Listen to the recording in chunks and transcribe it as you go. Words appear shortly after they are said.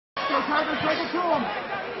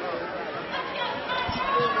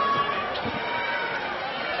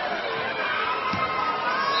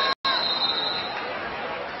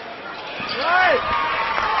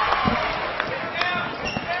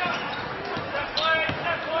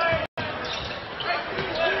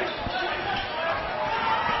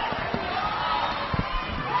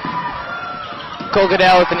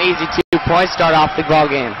Goodell with an easy 2 points, start off the ball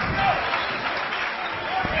game.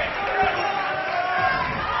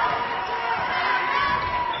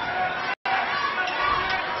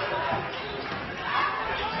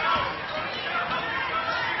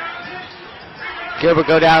 Gilbert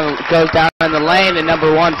goes down in the lane, and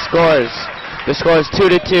number 1 scores. The score is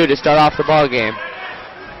 2-2 to start off the ball game.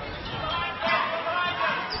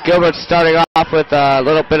 Gilbert starting off with a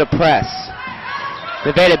little bit of press.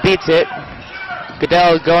 Nevada beats it.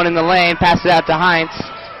 Goodell is going in the lane, passes it out to Heinz.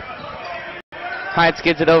 Heinz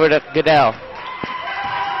gives it over to Goodell.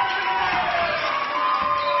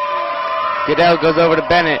 Goodell goes over to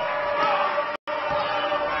Bennett.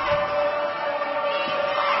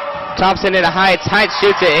 Thompson into Heinz. Heinz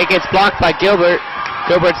shoots it. It gets blocked by Gilbert.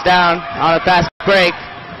 Gilbert's down on a fast break.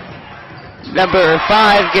 Number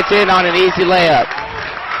 5 gets in on an easy layup.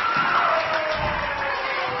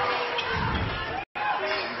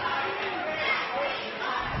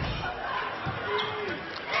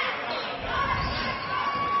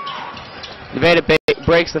 Nevada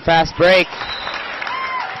breaks the fast break.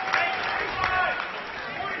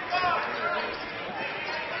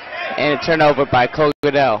 And a turnover by Cole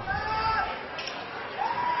Goodell.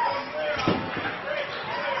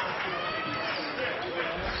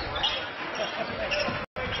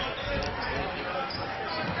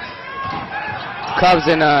 Cubs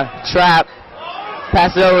in a trap.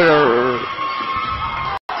 Pass it over to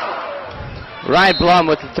Ryan Blum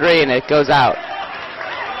with the 3, and it goes out.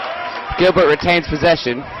 Gilbert retains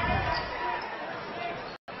possession.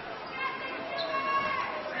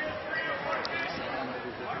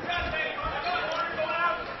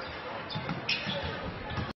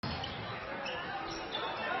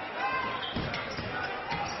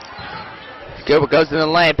 Gilbert goes in the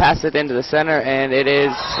lane, passes it into the center, and it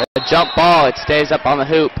is a jump ball. It stays up on the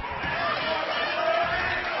hoop.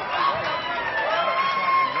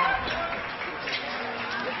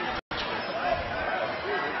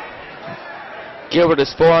 Gilbert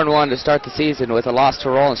is 4-1 to start the season with a loss to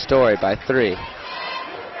Roland Story by 3.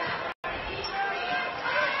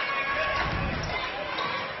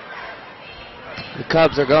 The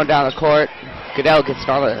Cubs are going down the court. Goodell gets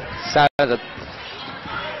on the side of the...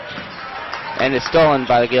 and is stolen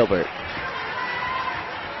by the Gilbert.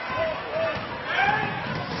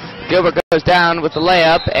 Gilbert goes down with the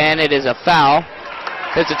layup, and it is a foul.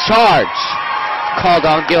 There's a charge called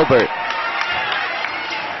on Gilbert.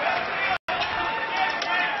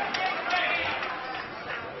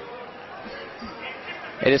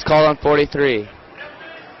 It is called on 43.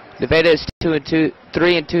 Nevada is 3-2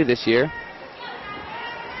 this year,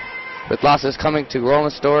 with losses coming to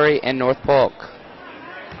Roland Story and North Polk.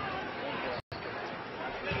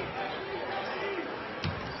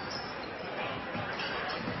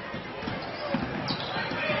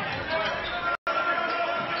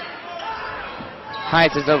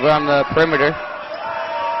 Heinz is over on the perimeter.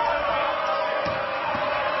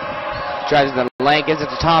 Drives in the lane, gives it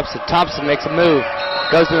to Thompson. Thompson makes a move.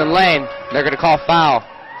 Goes to the lane. They're going to call foul.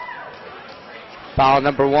 Foul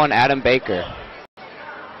number 1, Adam Baker.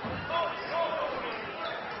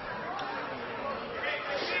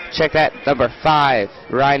 Check that, number 5,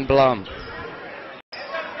 Ryan Blum.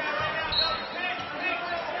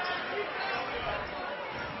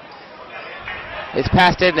 It's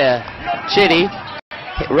passed into Chitty.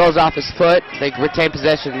 It rolls off his foot. They retain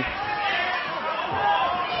possession.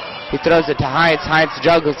 He throws it to Heinz. Heinz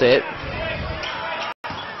juggles it.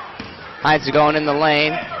 Heinz is going in the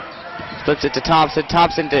lane. Flips it to Thompson.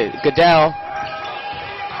 Thompson to Goodell.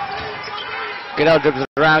 Goodell dribbles it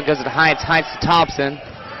around, goes to Heinz. Heinz to Thompson.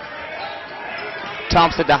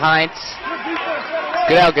 Thompson to Heinz.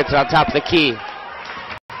 Goodell gets it on top of the key.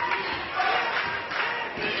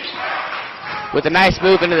 With a nice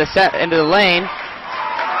move into the lane,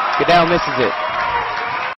 Goodell misses it.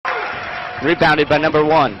 Rebounded by number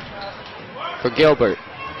 1 for Gilbert.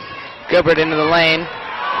 Gilbert into the lane.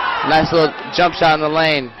 Nice little jump shot in the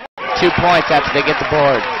lane. 2 points after they get the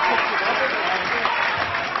board.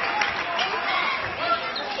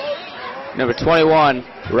 Number 21,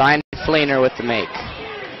 Ryan Fleener with the make.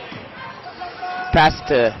 Pass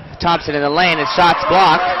to Thompson in the lane, and shot's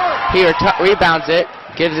blocked. He rebounds it,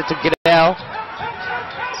 gives it to Goodell.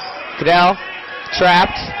 Goodell,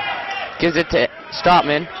 trapped, gives it to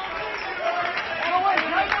Stotman.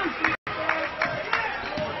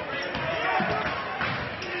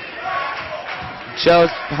 shows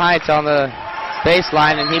Hines on the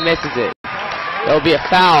baseline, and he misses it. There will be a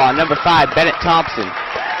foul on number 5, Bennett Thompson.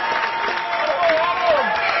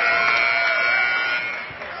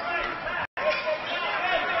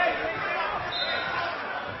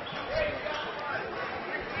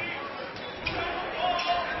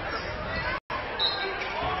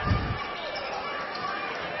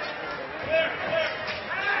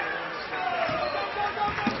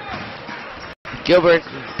 Gilbert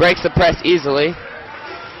breaks the press easily.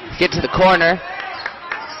 Get to the corner.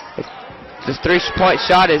 This 3-point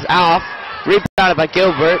shot is off. Rebounded by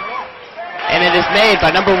Gilbert. And it is made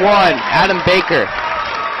by number 1, Adam Baker.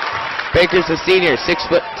 Baker's a senior, 6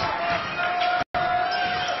 foot.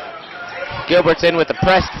 Gilbert's in with the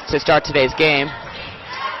press to start today's game.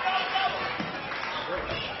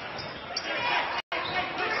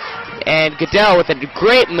 And Goodell with a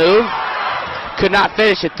great move. Could not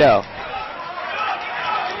finish it though.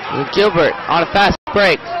 Gilbert on a fast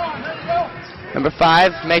break. Number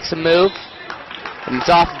 5 makes a move, and it's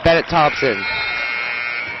off of Bennett Thompson.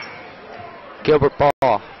 Gilbert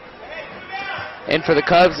ball. In for the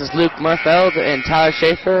Cubs is Luke Murfeld and Tyler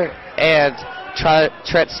Schaefer and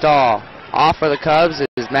Trent Stahl. Off for the Cubs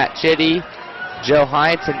is Matt Chitty, Joe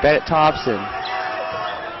Hines, and Bennett Thompson.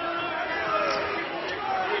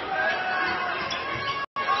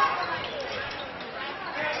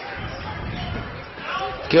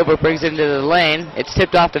 Gilbert brings it into the lane. It's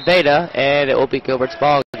tipped off to Veda, and it will be Gilbert's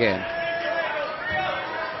ball again.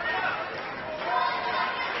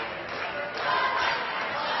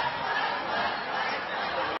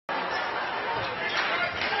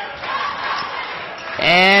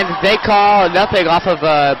 And they call nothing off of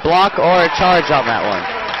a block or a charge on that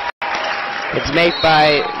one. It's made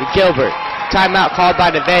by Gilbert. Timeout called by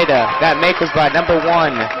Nevada. That make was by number 1,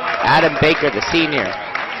 Adam Baker, the senior.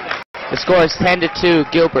 The score is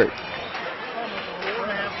 10-2, Gilbert.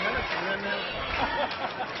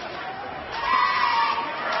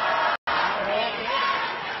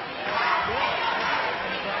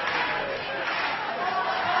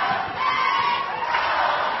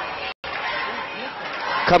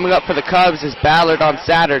 Coming up for the Cubs is Ballard on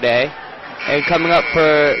Saturday. And coming up for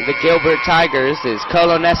the Gilbert Tigers is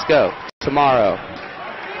Colonesco tomorrow.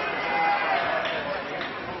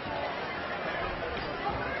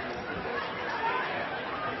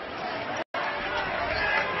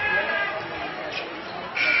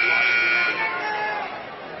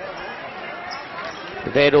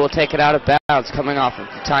 Veda will take it out of bounds coming off of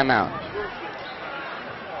the timeout.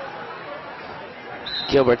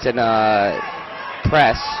 Gilbert's in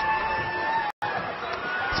press.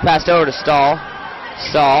 It's passed over to Stahl.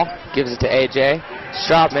 Stahl gives it to AJ.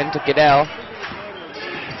 Stropman to Goodell.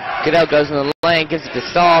 Goodell goes in the lane, gives it to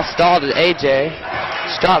Stahl. Stahl to AJ.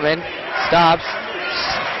 Stropman stops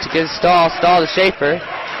to give Stahl. Stahl to Schaefer.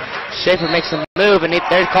 Schaefer makes a move, and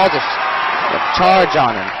there he calls a charge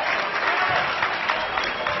on him.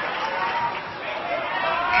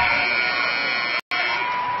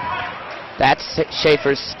 That's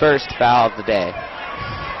Schaefer's first foul of the day.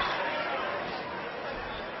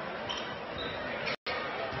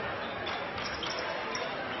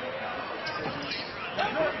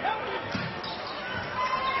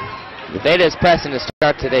 Veda is pressing to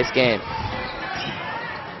start today's game.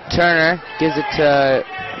 Turner gives it to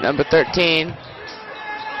number 13,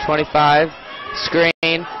 25, screen.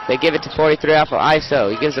 They give it to 43 off of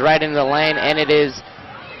ISO. He gives it right into the lane, and it is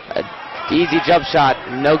an easy jump shot,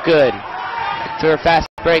 no good. Through a fast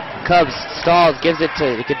break, Cubs stalls, gives it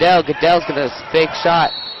to Goodell. Goodell's going to fake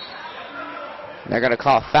shot. They're going to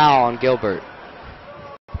call a foul on Gilbert.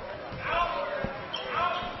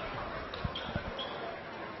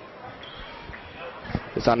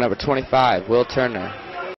 It's on number 25, Will Turner,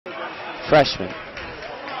 freshman.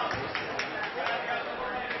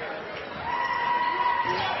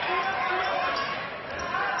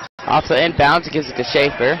 Off the inbounds, he gives it to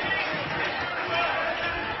Schaefer.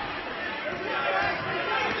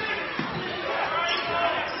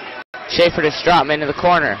 Schaefer to Stropman in the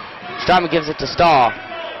corner. Stropman gives it to Stahl.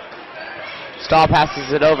 Stahl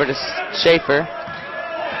passes it over to Schaefer.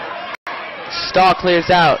 Stahl clears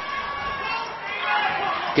out.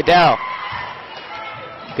 Goodell.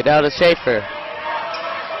 Goodell to Schaefer.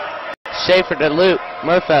 Schaefer to Luke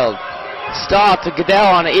Murfeld. Stahl to Goodell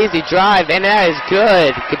on an easy drive, and that is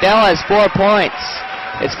good. Goodell has 4 points.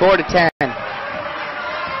 It's 4-10.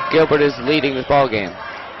 Gilbert is leading the ball game.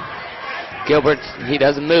 Gilbert, he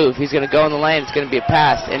doesn't move. He's going to go in the lane. It's going to be a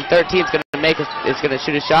pass. And 13 is going to it's going to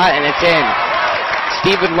shoot a shot, and it's in.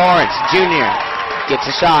 Stephen Lawrence, Jr. gets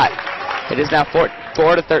a shot. It is now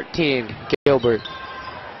 4-13, Gilbert.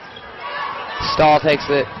 Stahl takes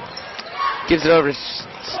it. Gives it over to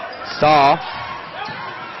Stahl.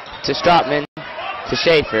 To Stropman. To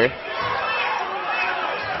Schaefer.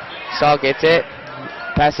 Stahl gets it.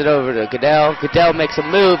 Pass it over to Goodell. Goodell makes a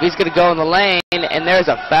move. He's going to go in the lane. And there's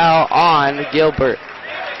a foul on Gilbert.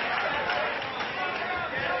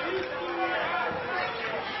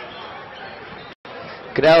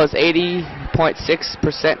 Goodell is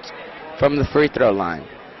 80.6% from the free throw line.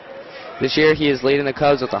 This year he is leading the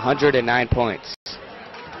Cubs with 109 points.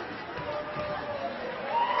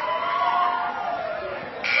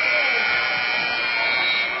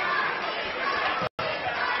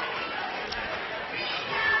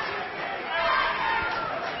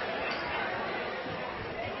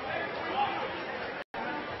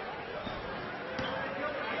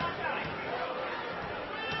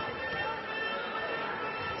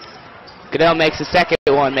 Goodell makes the second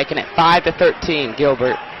one, making it 5-13,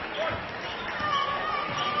 Gilbert.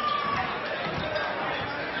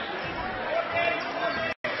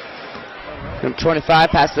 Number 25,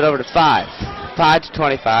 pass it over to 5. 5 to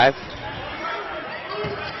 25.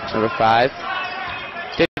 Number 5.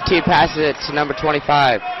 15 passes it to number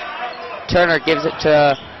 25. Turner gives it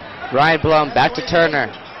to Ryan Blum. Back to Turner.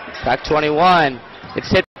 Back 21. It's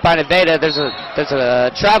hit by Nevada. There's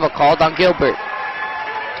a travel called on Gilbert.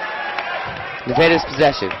 Nevada's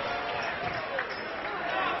possession.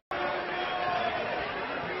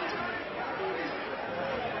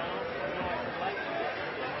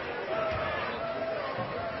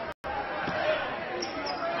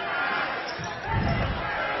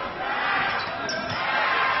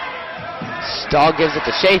 Stahl gives it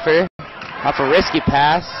to Schaefer off a risky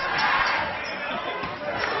pass.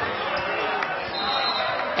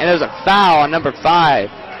 And there's a foul on number 5.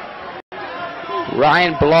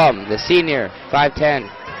 Ryan Blum, the senior, 5'10".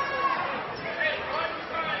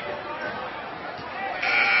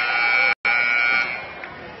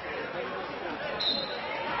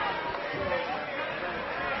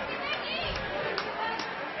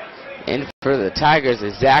 In for the Tigers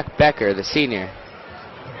is Zach Becker, the senior.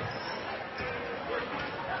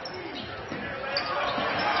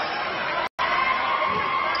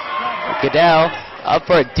 Goodell up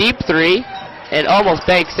for a deep 3 and almost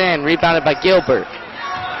banks in, rebounded by Gilbert.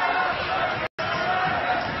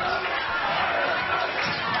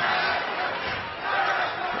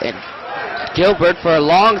 And Gilbert for a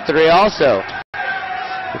long 3 also.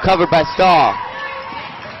 Recovered by Stahl.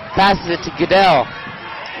 Passes it to Goodell.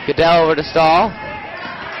 Goodell over to Stahl.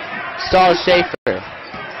 Stahl to Schaefer.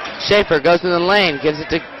 Schaefer goes in the lane, gives it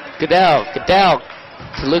to Goodell. Goodell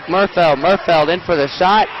to Luke Murfeld. Murfeld in for the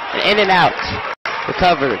shot, and in and out.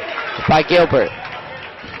 Recovered by Gilbert.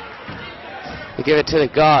 They give it to the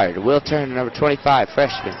guard, Will Turner, number 25,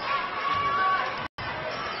 freshman.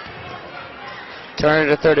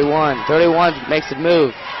 Turner to 31. 31 makes a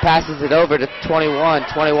move, passes it over to 21.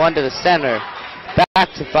 21 to the center.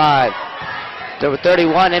 Back to 5. Number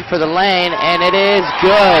 31 in for the lane, and it is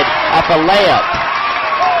good off a layup.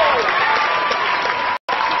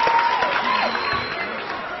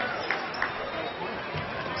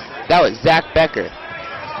 That was Zach Becker.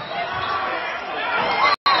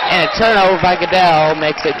 And a turnover by Goodell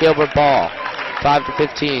makes it Gilbert ball.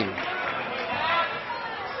 5-15.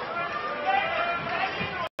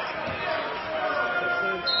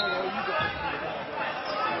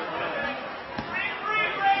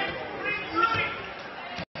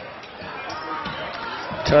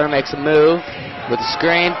 Turner makes a move with a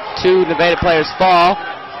screen. 2 Nevada players fall.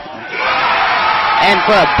 And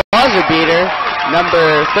for a buzzer beater,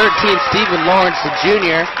 number 13, Stephen Lawrence, the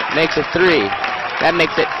junior, makes a 3. That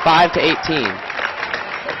makes it 5-18.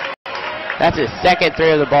 That's his second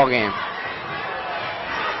 3 of the ball game.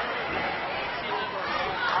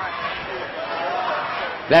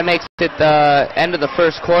 That makes it the end of the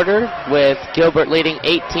first quarter with Gilbert leading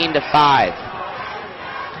 18-5.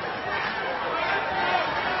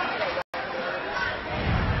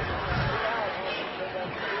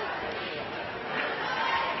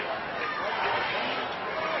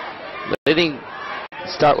 Leading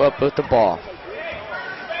start up with the ball.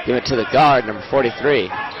 Give it to the guard, number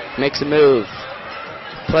 43. Makes a move.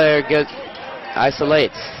 Player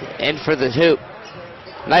isolates. In for the hoop.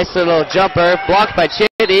 Nice little jumper. Blocked by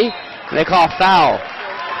Chitty. And they call foul.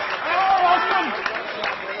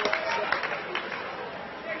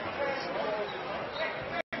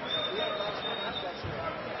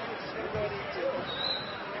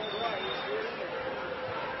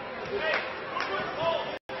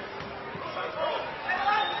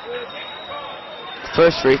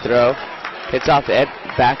 First free throw hits off the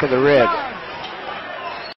back of the rib.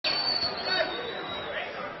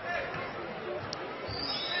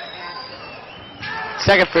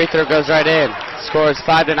 Second free throw goes right in. Scores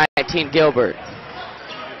 5-19 Gilbert.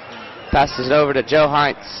 Passes it over to Joe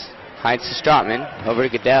Heinz. Heinz to Stratman. Over to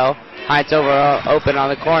Goodell. Heinz open on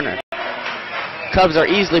the corner. Cubs are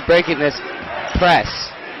easily breaking this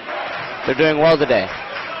press. They're doing well today.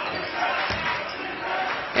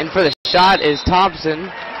 In for the shot is Thompson,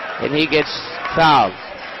 and he gets fouled.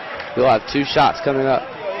 We'll have 2 shots coming up.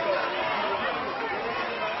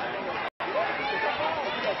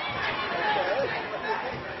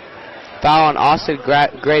 Foul on Austin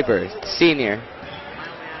Graber, senior.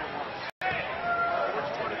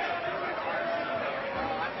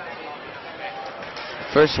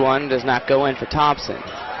 First one does not go in for Thompson.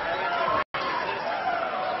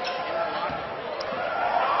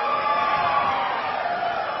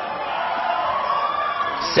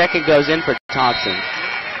 Second goes in for Thompson.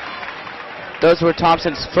 Those were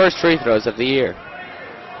Thompson's first free throws of the year.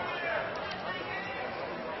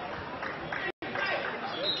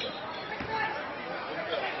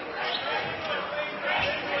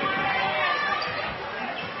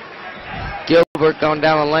 Gilbert going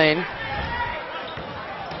down the lane.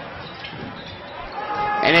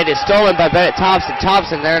 And it is stolen by Bennett Thompson.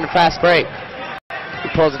 Thompson there in the fast break. He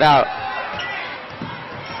pulls it out.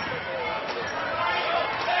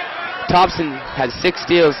 Thompson has 6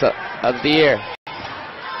 steals of the year.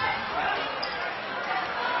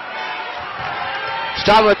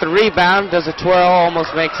 Stratman with the rebound. Does a twirl.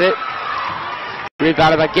 Almost makes it.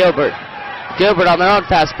 Rebounded by Gilbert. Gilbert on their own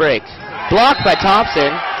fast break. Blocked by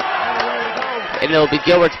Thompson. And it'll be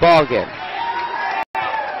Gilbert's ball again.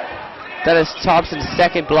 That is Thompson's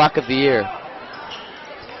second block of the year.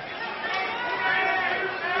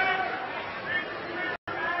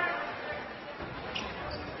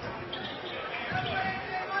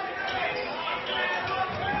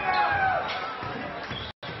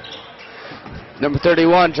 Number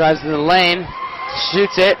 31 drives in the lane,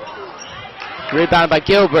 shoots it, rebounded by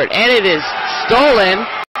Gilbert, and it is stolen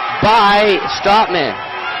by Stratman.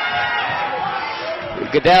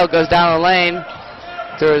 Goodell goes down the lane,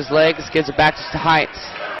 through his legs, gives it back to Heinz.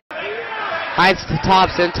 Heinz to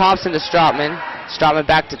Thompson, Thompson to Stratman, Stratman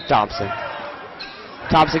back to Thompson.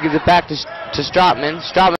 Thompson gives it back to Stratman,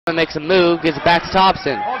 Stratman makes a move, gives it back to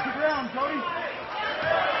Thompson.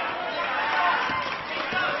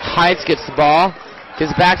 Heinz gets the ball,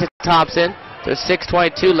 gives it back to Thompson. There's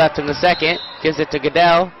 6:22 left in the second, gives it to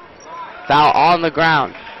Goodell. Foul on the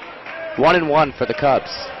ground. 1-1 for the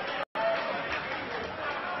Cubs.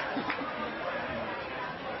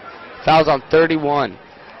 Fouls on 31.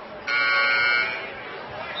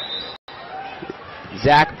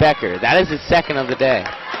 Zach Becker. That is his second of the day.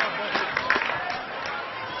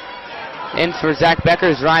 In for Zach Becker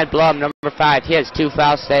is Ryan Blum, number 5. He has 2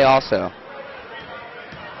 fouls today also.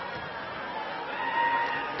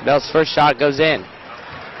 Goodell's first shot goes in.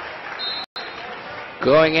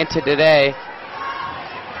 Going into today,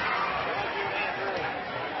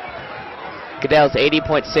 Goodell's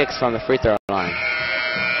 80.6 from the free throw line.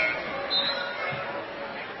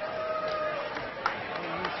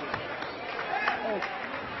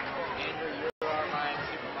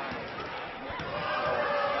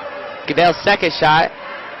 Goodell's second shot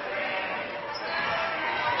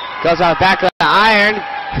goes on the back of the iron.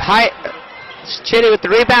 Chitty with the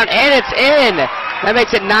rebound, and it's in. That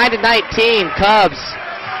makes it 9-19. Cubs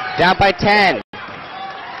down by 10.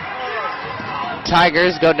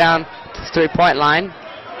 Tigers go down to the 3-point line.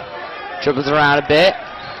 Dribbles around a bit.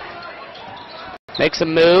 Makes a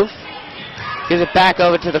move. Gives it back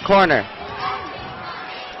over to the corner.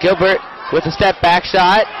 Gilbert with a step back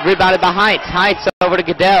shot. Rebounded by Heinz. Heinz over to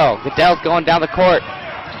Goodell. Goodell's going down the court.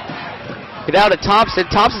 Goodell to Thompson.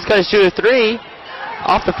 Thompson's going to shoot a 3.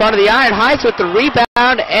 Off the front of the iron. Heinz with the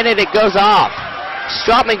rebound, and it goes off.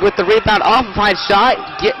 Stratman with the rebound off of Heinz' shot.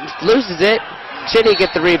 Loses it. Chitty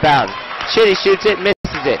gets the rebound. Chitty shoots it,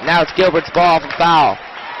 misses it. Now it's Gilbert's ball for foul.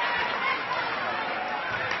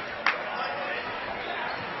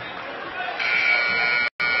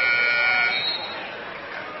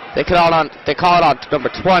 They call it on number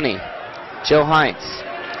 20, Joe Heinz.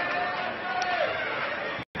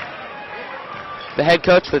 The head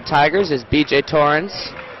coach for the Tigers is B.J. Torrens.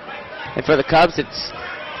 And for the Cubs, it's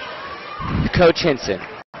Coach Hinson.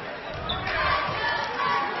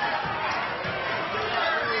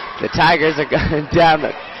 The Tigers are going down,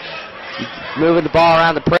 moving the ball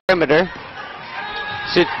around the perimeter.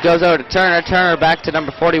 Shoot goes over to Turner. Turner back to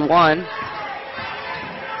number 41.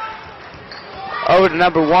 Over to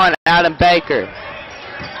number 1, Adam Baker.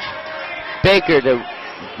 Baker to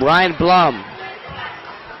Ryan Blum.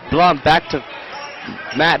 Blum back to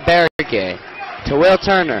Matt Berge. To Will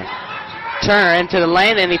Turner. Turner into the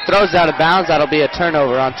lane, and he throws out of bounds. That'll be a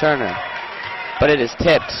turnover on Turner. But it is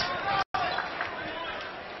tipped.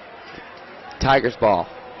 Tigers ball.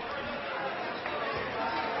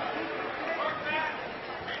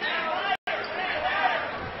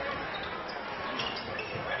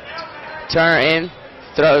 Turner in,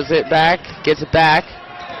 throws it back, gets it back.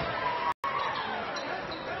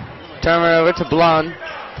 Turner over to Blund.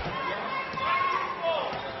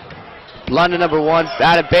 Blund to number 1,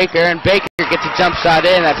 out of Baker, and Baker gets a jump shot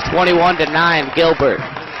in. That's 21-9, Gilbert.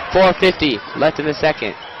 4:50 left in the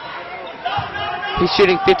second. He's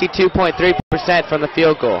shooting 52.3% from the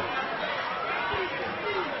field goal.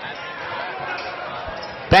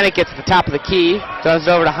 Bennett gets to the top of the key, throws it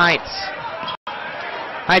over to Heinz.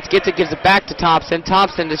 Heinz gets it, gives it back to Thompson.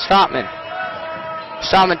 Thompson to Stratman.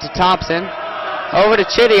 Stratman to Thompson. Over to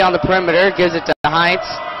Chitty on the perimeter, gives it to Heinz.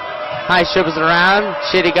 Heinz dribbles it around.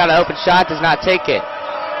 Chitty got an open shot, does not take it.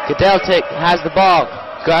 Goodell has the ball,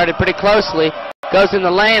 guarded pretty closely. Goes in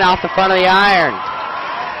the lane, off the front of the iron.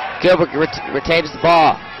 Gilbert retains the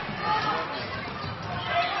ball.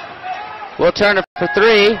 Will Turner for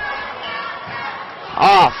 3.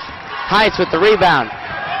 Off. Heinz with the rebound.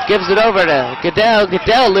 Gives it over to Goodell.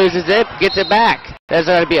 Goodell loses it, gets it back. There's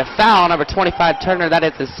going to be a foul, number 25 Turner. That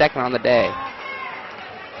is the second on the day.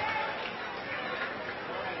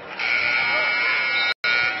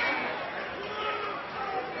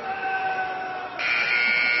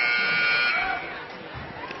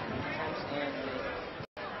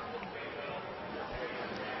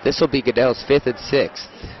 This will be Goodell's 5th and 6th.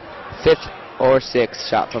 5th or 6th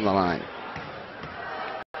shot from the line.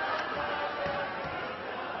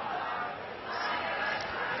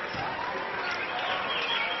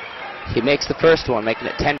 He makes the first one, making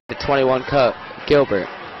it 10-21 Gilbert.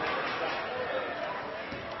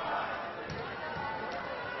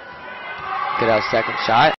 Goodell's second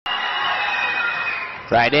shot.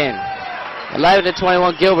 Right in.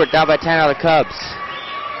 11-21 Gilbert, down by 10 on the Cubs.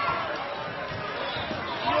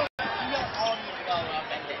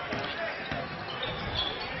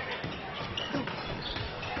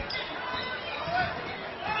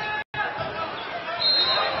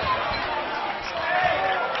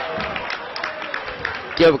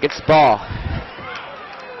 Gilbert gets the ball.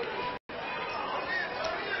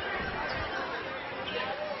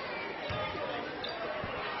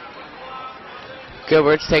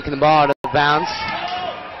 Gilbert's taking the ball out of bounds.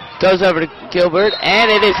 Goes over to Gilbert,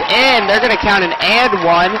 and it is in. They're going to count an and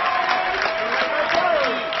one.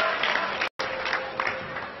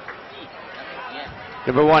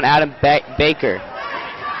 Number 1, Adam Baker.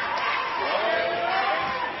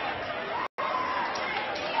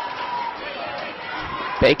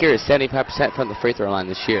 Baker is 75% from the free throw line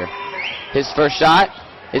this year. His first shot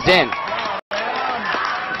is in.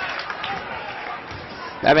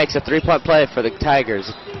 That makes a 3-point play for the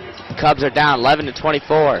Tigers. Cubs are down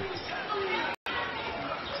 11-24.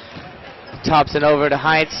 Thompson over to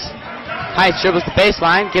Heinz. Heinz dribbles the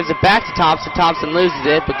baseline, gives it back to Thompson. Thompson loses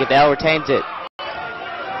it, but Goodell retains it.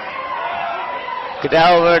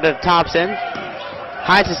 Goodell over to Thompson.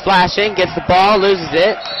 Heinz is flashing, gets the ball, loses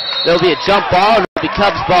it. There'll be a jump ball, and it'll be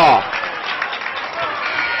Cubs ball.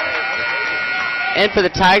 And for the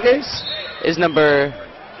Tigers is number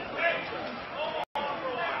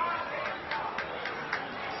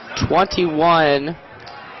 21,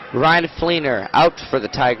 Ryan Fleener. Out for the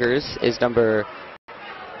Tigers is number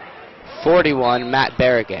 41, Matt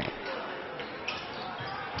Barragay.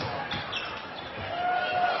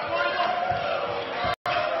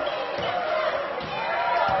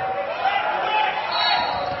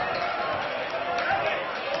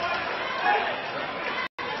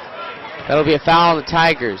 That'll be a foul on the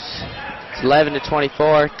Tigers. It's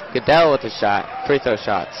 11-24. Goodell with a shot. Free throw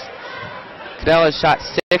shots. Goodell has shot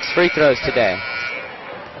 6 free throws today.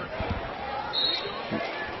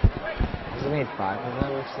 Has he made 5 of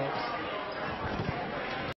them or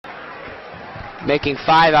 6? Making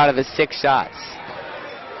 5 out of his 6 shots.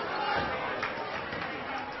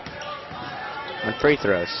 On free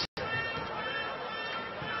throws.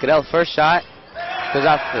 Goodell's first shot goes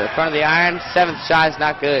off the front of the iron. 7th shot is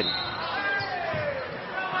not good.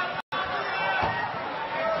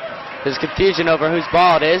 There's confusion over whose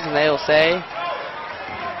ball it is, and they'll say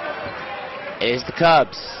it is the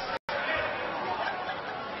Cubs.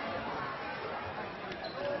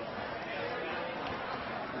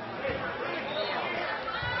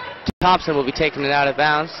 Thompson will be taking it out of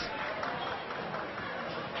bounds.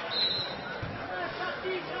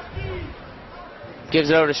 Gives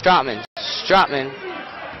it over to Stratman. Stratman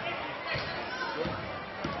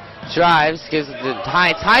drives, gives it to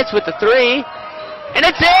Heinz. Heinz with the 3. And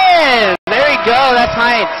it's in! There you go, that's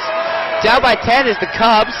Heinz. Down by 10 is the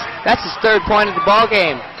Cubs. That's his 3rd point of the ball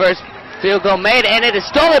game. First field goal made, and it is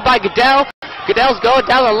stolen by Goodell. Goodell's going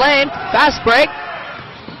down the lane. Fast break.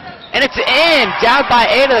 And it's in. Down by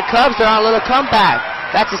 8 of the Cubs. They're on a little comeback.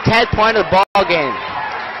 That's his 10th point of the ball game.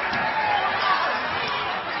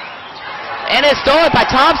 And it's stolen by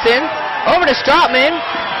Thompson. Over to Stratman.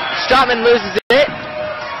 Stratman loses it.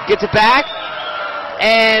 Gets it back.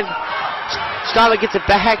 And Stratman gets it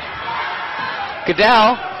back.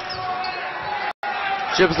 Goodell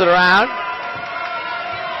dribbles it around.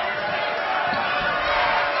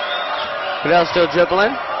 Goodell still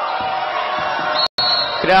dribbling.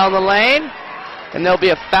 Goodell in the lane. And there'll be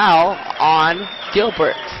a foul on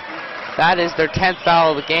Gilbert. That is their 10th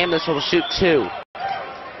foul of the game. This will shoot 2.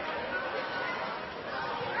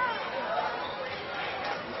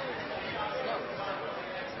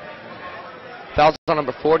 Foul's on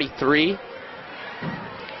number 43.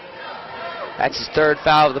 That's his 3rd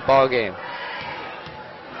foul of the ball game.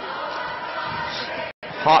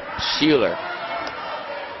 Hop Schuler.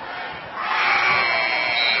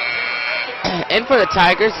 In for the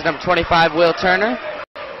Tigers is number 25, Will Turner.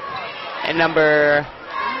 And number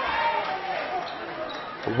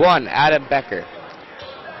 1, Adam Baker.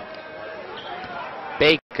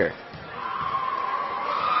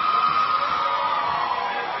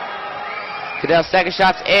 Goodell's second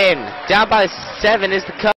shot's in. Down by 7 is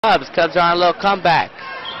the Cubs. Cubs are on a little comeback.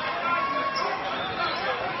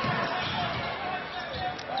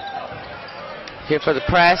 Here for the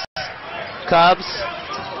press. Cubs.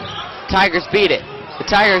 Tigers beat it. The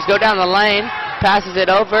Tigers go down the lane. Passes it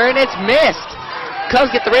over, and it's missed.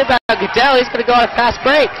 Cubs get the rebound. Goodell, he's going to go on a fast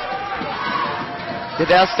break.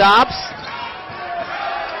 Goodell stops.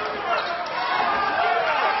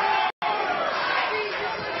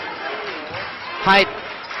 Height,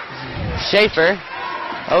 Schaefer,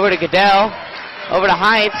 over to Goodell, over to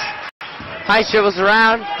Heights. Heights dribbles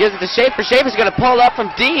around, gives it to Schaefer. Schaefer's going to pull up from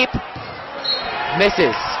deep.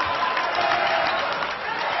 Misses.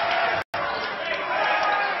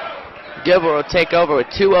 Gilbert will take over with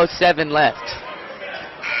 2:07 left.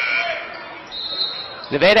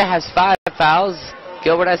 Nevada has 5 fouls.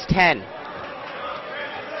 Gilbert has 10.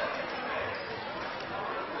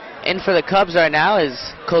 In for the Cubs right now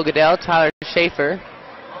is Cole Goodell, Tyler Schaefer,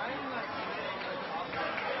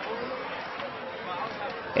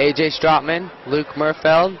 A.J. Stratman, Luke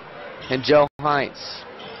Murfeld, and Joe Hines.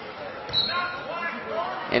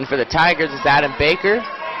 In for the Tigers is Adam Baker,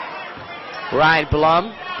 Ryan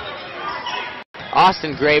Blum,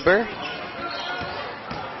 Austin Graber.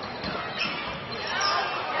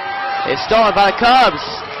 It's stolen by the Cubs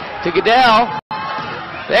to Goodell.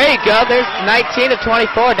 There you go. There's 19 of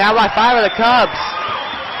 24. Down by 5 of the Cubs.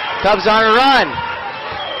 Cubs on a run.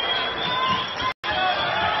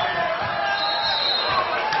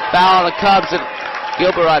 Foul on the Cubs, and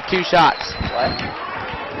Gilbert will have 2 shots. What?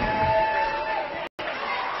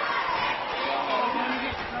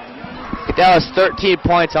 Goodell has 13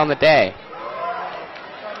 points on the day.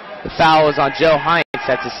 The foul was on Joe Hines.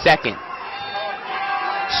 That's his 2nd.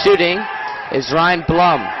 Shooting is Ryan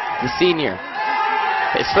Blum, the senior.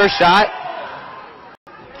 His first shot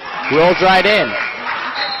rolls right in.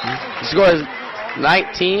 He scores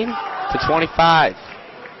 19 to 25.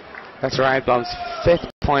 That's Ryan Blum's 5th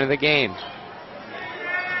point of the game.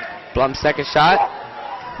 Blum's second shot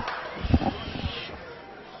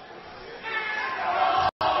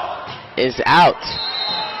is out.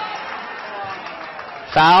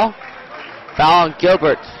 Foul on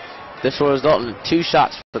Gilbert. This will result in 2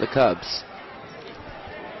 shots for the Cubs.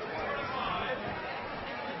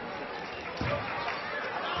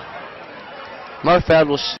 Murfeld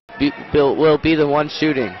will be the one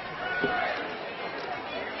shooting.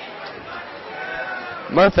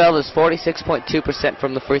 Murfeld is 46.2%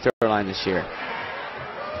 from the free throw line this year.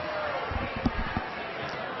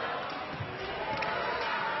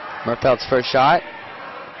 Murfeld's first shot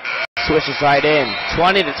swishes right in.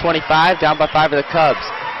 20 to 25, down by 5 of the Cubs.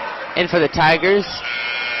 In for the Tigers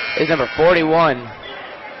is number 41,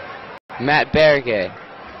 Matt Berge.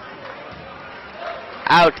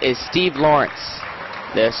 Out is Steve Lawrence,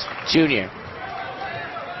 this junior.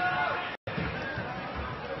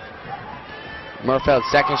 Murfeld's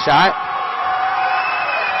second shot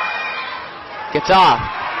gets off.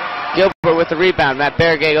 Gilbert with the rebound. Matt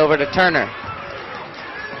Berge over to Turner.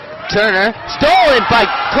 Turner stolen by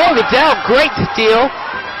Cole Goodell. Great steal.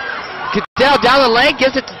 Goodell down the lane,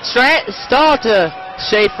 gives it to Stahl to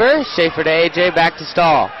Schaefer. Schaefer to AJ, back to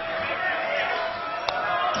Stahl.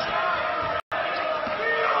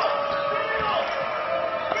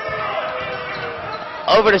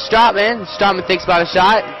 Over to Stratman. Stratman thinks about a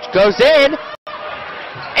shot. Goes in.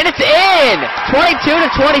 and it's in!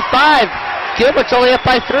 22-25. Gilbert's only up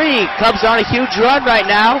by 3. Cubs are on a huge run right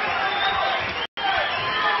now.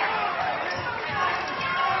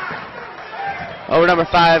 Over number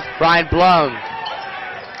 5, Ryan Blum.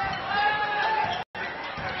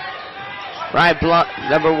 Ryan Blum,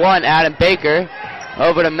 number 1, Adam Baker.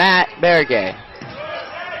 Over to Matt Bergay.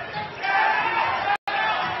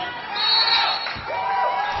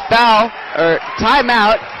 Foul, or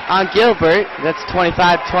timeout on Gilbert. That's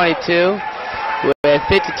 25-22 with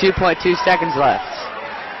 52.2 seconds left.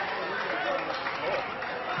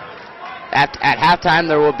 At halftime,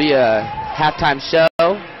 there will be a halftime show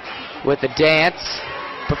with a dance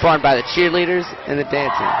performed by the cheerleaders and the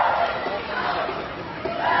dancing.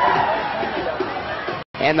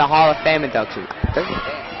 And the Hall of Fame induction.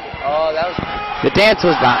 Oh, that was... The dance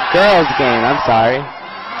was not girls' game, I'm sorry.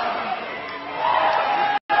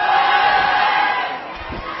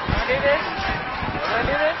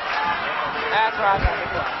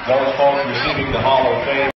 Those folks receiving the Hall of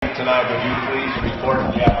Fame tonight, would you please report to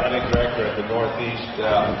the athletic director at the Northeast,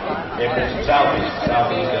 Southeast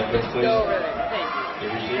entrance, please?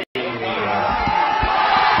 You're receiving the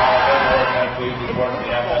Hall of Fame award tonight, please report to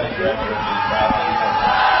the athletic director at the Southeast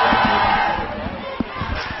entrance.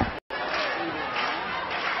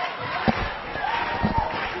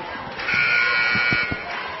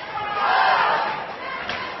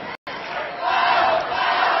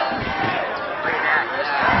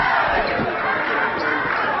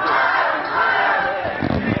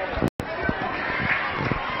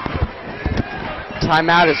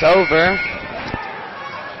 Timeout is over.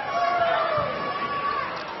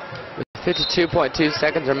 With 52.2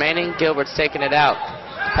 seconds remaining, Gilbert's taking it out.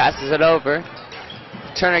 Passes it over.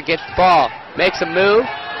 Turner gets the ball. Makes a move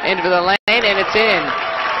into the lane, and it's in.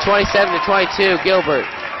 27-22, Gilbert.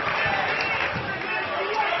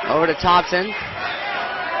 Over to Thompson.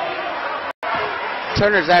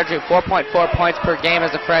 Turner's averaging 4.4 points per game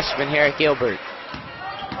as a freshman here at Gilbert.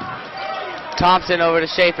 Thompson over to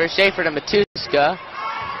Schaefer. Schaefer to Matuska.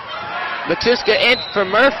 Matuska in for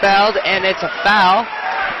Murfeld, and it's a foul.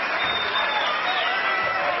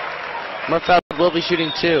 Murfeld will be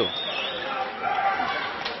shooting 2.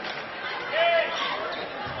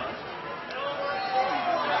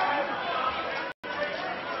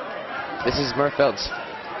 This is Murfeld's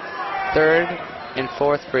 3rd and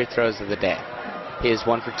 4th free throws of the day. He is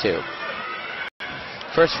 1 for 2.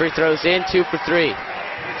 First free throws in, 2 for 3.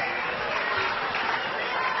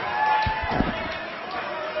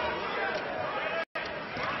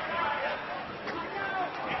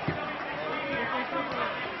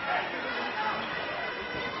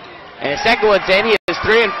 And the second one's in. He is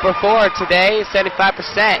 3 for 4 today,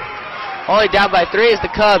 75%. Only down by 3 is the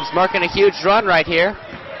Cubs, marking a huge run right here.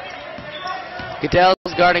 Goodell's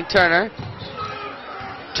guarding Turner.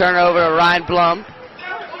 Turner over to Ryan Blum.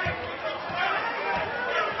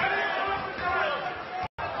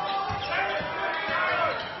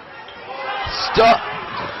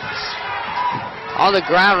 On the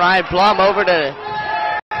ground, Ryan Blum over to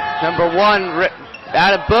number 1,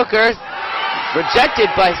 Adam Booker. Rejected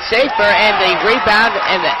by Schaefer, and the rebound,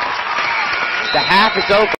 and the half is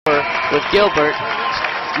over with Gilbert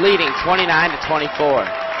leading 29-24.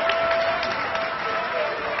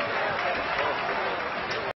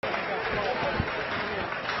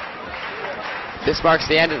 This marks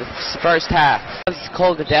the end of the first half. This is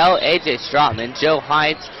Cole Goodell, AJ Strotman, Joe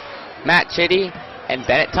Hines, Matt Chitty, and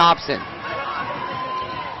Bennett Thompson.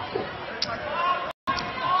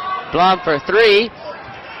 Blum for 3.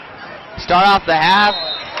 Start off the half.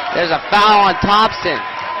 There's a foul on Thompson.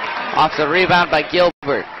 Off the rebound by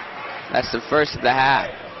Gilbert. That's the first of the half.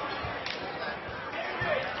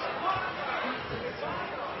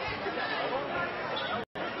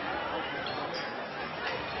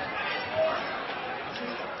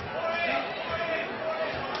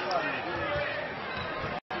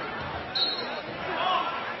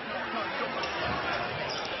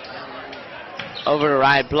 Over to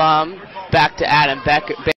Ryan Blum. Back to Adam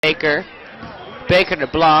Baker. Baker to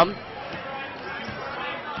Blum.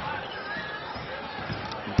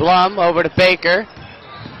 Blum over to Baker.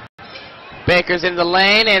 Baker's in the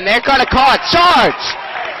lane, and they're going to call a charge.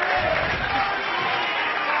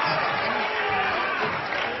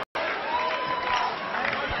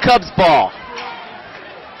 Cubs ball.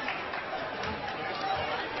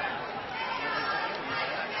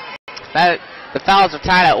 The fouls are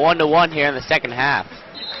tied at 1-1 here in the second half.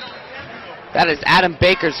 That is Adam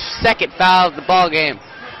Baker's 2nd foul of the ball game.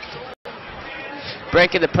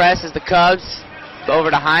 Breaking the press is the Cubs.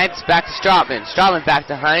 Over to Hines, back to Strotman. Strotman back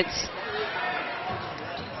to Hines.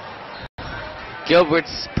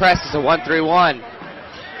 Gilbert's press is a 1-3-1.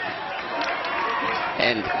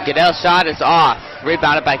 And Goodell's shot is off.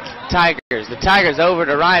 Rebounded by Tigers. The Tigers over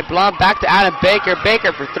to Ryan Blum. Back to Adam Baker.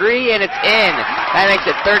 Baker for three, and it's in. That makes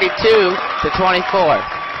it 32-24.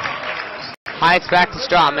 Heights back to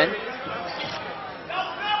Stratman.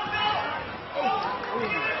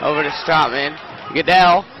 Over to Stratman.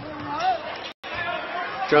 Goodell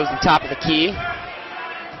throws the top of the key.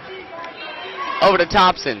 Over to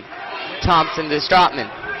Thompson. Thompson to Stratman.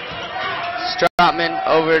 Stratman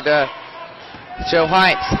over to Joe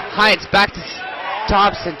Heights. Heights back to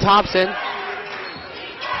Thompson. Thompson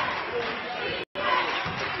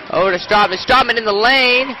over to Stratman. Stratman in the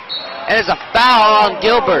lane. And there's a foul on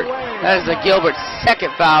Gilbert. That is a Gilbert's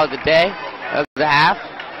second foul of the day, of the half.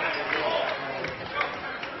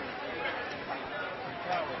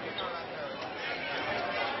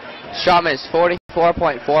 Stratman is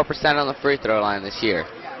 44.4% on the free throw line this year.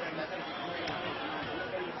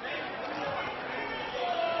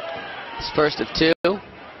 His first of two.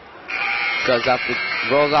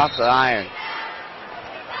 Rolls off the iron.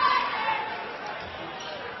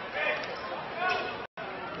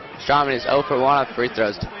 Stratman is 0 for 1 on free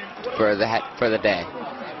throws for the day.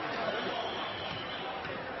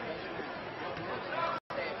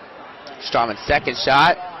 Stratman's second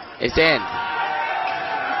shot is in.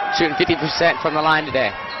 Shooting 50% from the line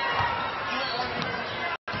today.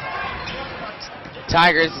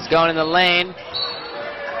 Tigers is going in the lane.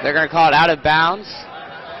 They're going to call it out of bounds.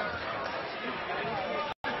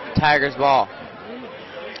 Tigers ball.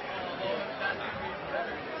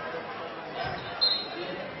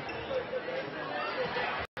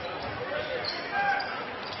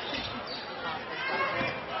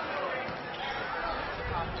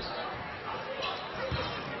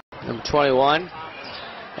 Number 21.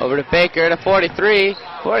 Over to Baker to 43.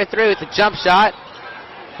 43 with the jump shot.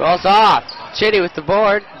 Rolls off. Chitty with the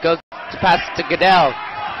board. Goes to pass it to Goodell.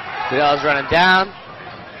 Goodell's running down.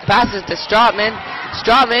 Passes to Stratman.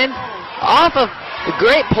 Stratman off of the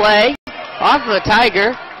great play. Off of the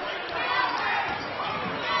Tiger.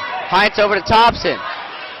 Heights over to Thompson.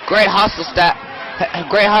 Great hustle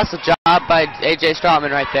job by A.J.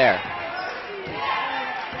 Stratman right there.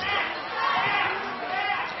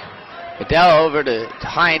 Goodell over to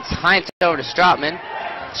Heights. Heights over to Stratman.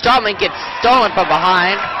 Stratman gets stolen from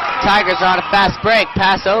behind. Tigers are on a fast break.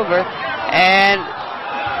 Pass over. And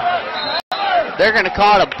they're going to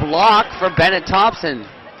call it a block for Bennett Thompson.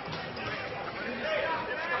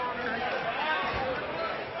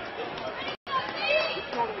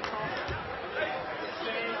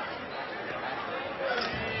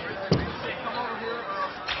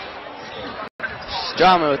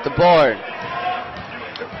 Stratman with the board.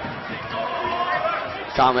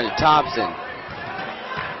 Stratman to Thompson.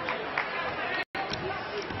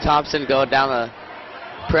 Thompson going down the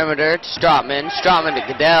perimeter to Stratman. Stratman to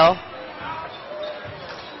Goodell.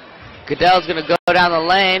 Goodell's going to go down the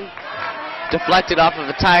lane. Deflected off of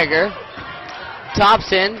a Tiger.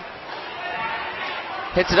 Thompson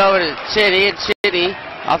hits it over to Chitty, and Chitty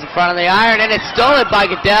off the front of the iron, and it's stolen by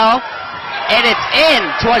Goodell. And it's in,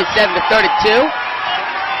 27-32.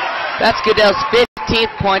 That's Goodell's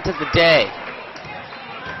 15th point of the day.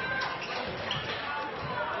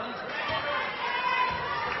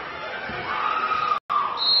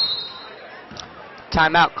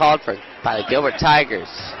 Timeout called for by the Gilbert Tigers.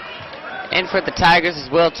 In for the Tigers is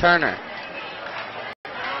Will Turner.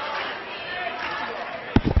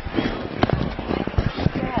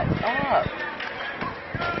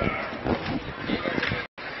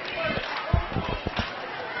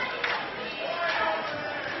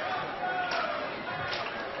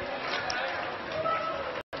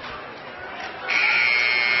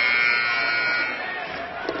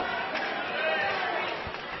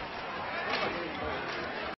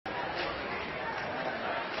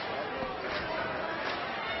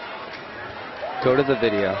 Go to the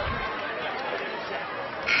video.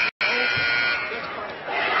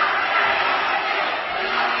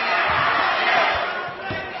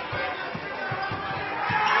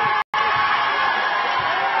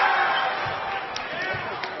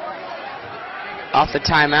 Off the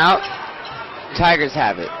timeout, Tigers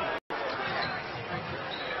have it.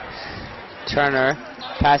 Turner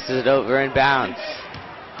passes it over in bounds.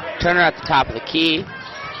 Turner at the top of the key.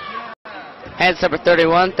 Hands number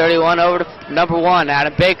 31. 31 over to number 1,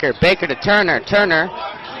 Adam Baker. Baker to Turner. Turner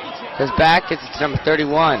goes back. It's number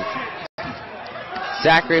 31,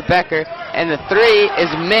 Zachary Becker. And the 3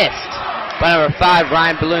 is missed by number 5,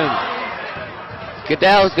 Ryan Bloom.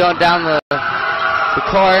 Goodell is going down the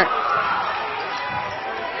court.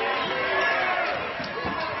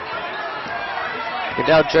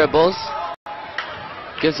 Goodell dribbles.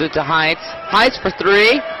 Gives it to Heights. Heights for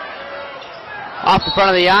 3. Off the front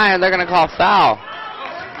of the iron, they're going to call foul.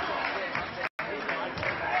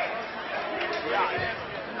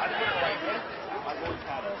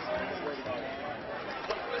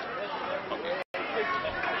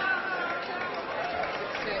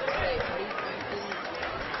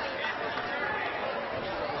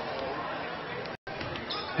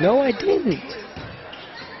 No, I didn't.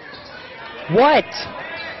 What?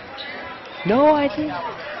 No, I didn't.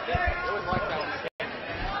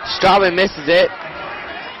 Strawman misses it.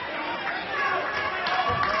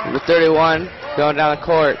 Number 31 going down the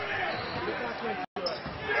court.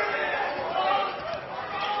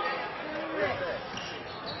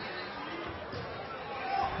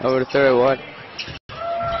 Over to 31.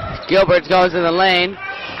 Gilbert goes in the lane.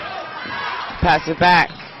 Pass it back.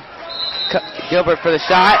 Gilbert for the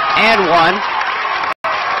shot, and one.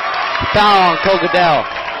 Foul on Cole Goodell.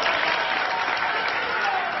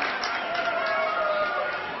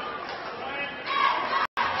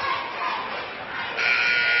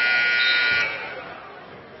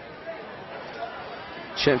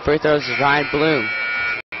 Shooting free throws is Ryan Bloom.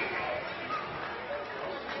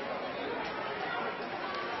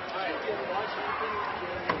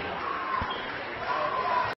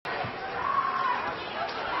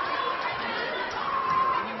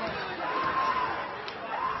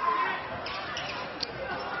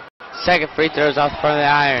 Second free throws off the front of the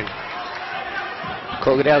iron.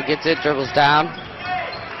 Cole Goodell gets it, dribbles down.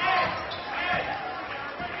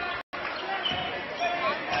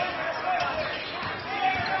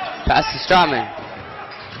 Pass to Strawman.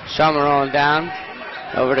 Strawman rolling down.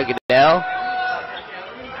 Over to Goodell.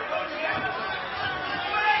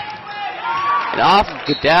 And off of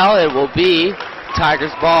Goodell, it will be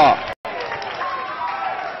Tigers ball.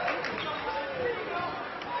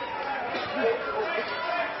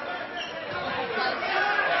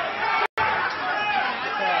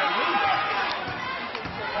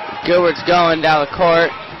 Gilbert's going down the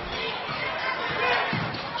court.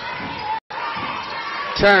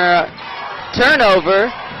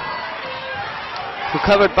 Turnover.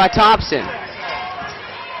 Recovered by Thompson.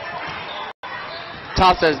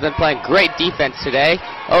 Thompson has been playing great defense today.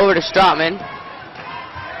 Over to Strawman.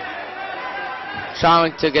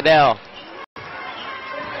 Strawman to Goodell.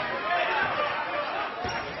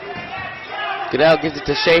 Goodell gives it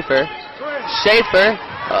to Schaefer. Schaefer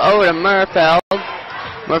over to Murfeld.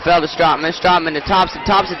 Murfeld to Strawman. Strawman to Thompson.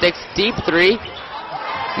 Thompson takes a deep three.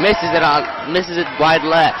 Misses it wide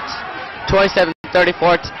left.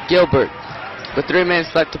 27-34 to Gilbert. With 3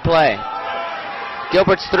 minutes left to play.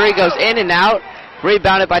 Gilbert's three goes in and out.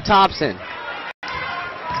 Rebounded by Thompson.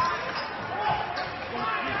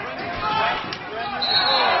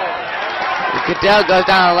 Goodell goes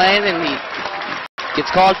down the lane and he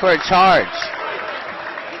gets called for a charge.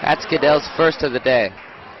 That's Goodell's first of the day.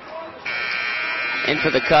 In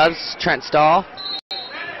for the Cubs, Trent Stahl.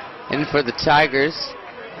 In for the Tigers,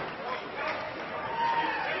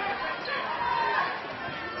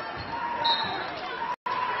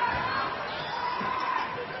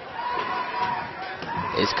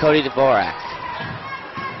 is Cody Dvorak.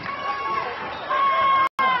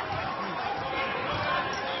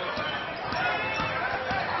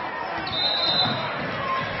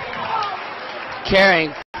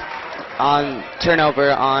 Carrying on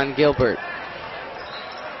turnover on Gilbert.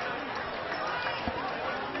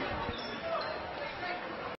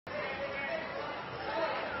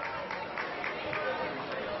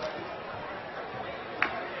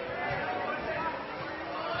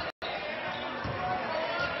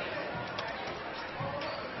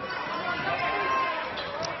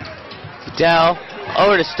 Goodell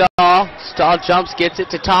over to Stahl. Stahl jumps, gets it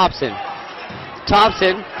to Thompson.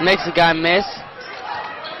 Thompson makes the guy miss.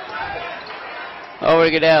 Over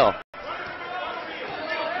to Goodell.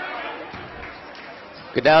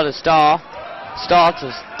 Goodell to Stahl. Stahl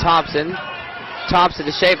to Thompson. Thompson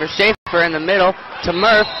to Schaefer. Schaefer in the middle to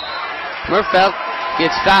Murph. Murfeld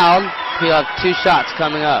gets fouled. He'll have 2 shots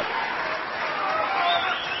coming up.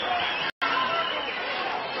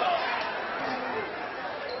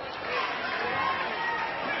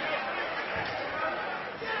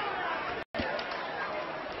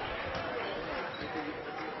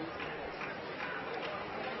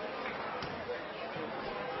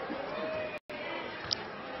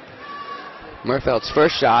 Murfeld's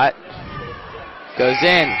first shot goes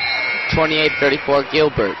in. 28-34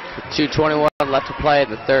 Gilbert. With 2:21 left to play in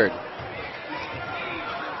the third.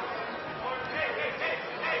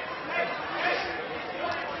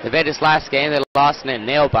 They made this last game. They lost in a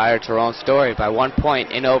nail-biter to Rowan Story by 1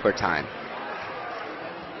 point in overtime.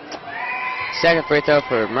 Second free throw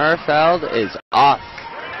for Murfeld is off.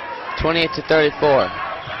 28-34.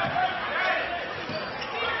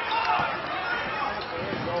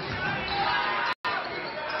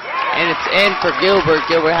 in for Gilbert.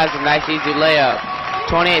 Gilbert has a nice easy layup.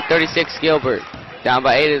 28-36 Gilbert. Down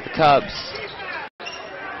by 8 of the Cubs.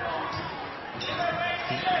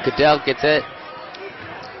 Goodell gets it.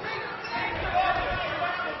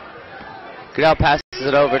 Goodell passes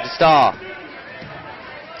it over to Stahl.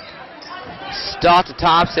 Stahl to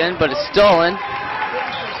Thompson, but it's stolen.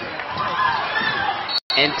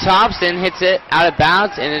 And Thompson hits it out of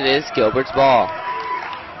bounds, and it is Gilbert's ball.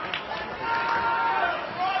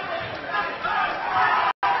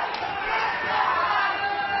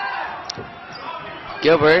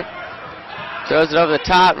 Gilbert throws it over the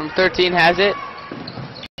top. Number 13 has it.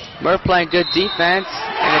 Murph playing good defense,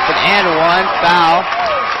 and it's an and one foul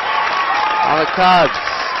on the Cubs.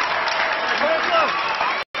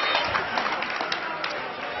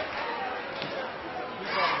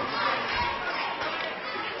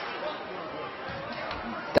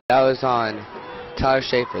 That was on Tyler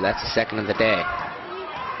Schaefer. That's the second of the day.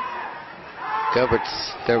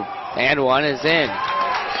 Gilbert's and one is in.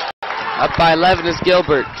 Up by 11 is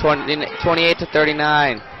Gilbert,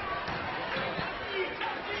 28-39.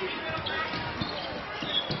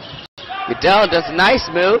 Goodell does a nice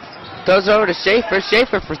move. Throws it over to Schaefer.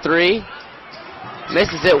 Schaefer for three.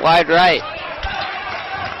 Misses it wide right.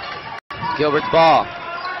 Gilbert's ball.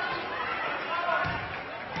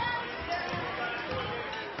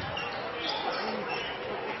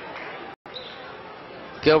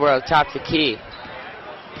 Gilbert on top of the key.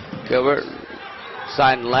 Gilbert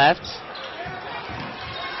side and left.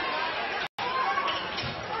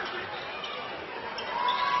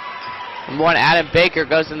 And one Adam Baker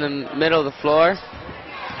goes in the middle of the floor.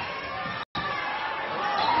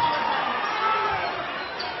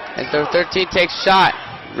 And so 13 takes shot.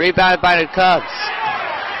 Rebounded by the Cubs.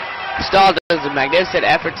 Stahl does a magnificent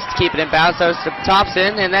effort to keep it in bounds. Throws to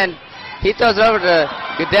Thompson, and then he throws it over to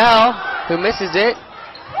Goodell, who misses it.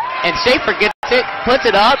 And Schaefer gets it, puts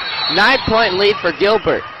it up. 9-point lead for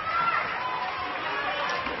Gilbert.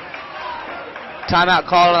 Timeout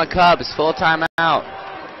called on the Cubs. Full timeout.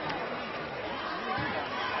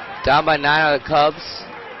 Down by 9 on the Cubs.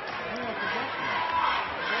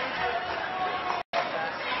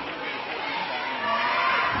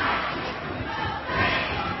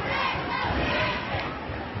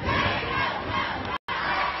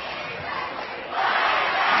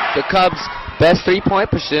 The Cubs' best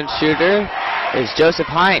three-point percent shooter is Joseph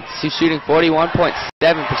Hines. He's shooting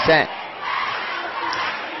 41.7%.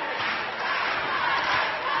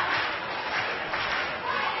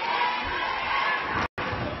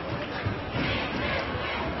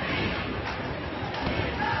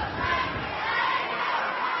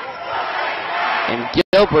 And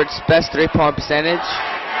Gilbert's best three-point percentage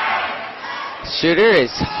shooter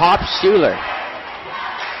is Hop Schuler.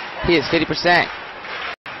 He is 50%.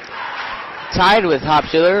 Tied with Hop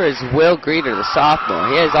Schuler is Will Greeter, the sophomore.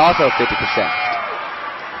 He is also 50%.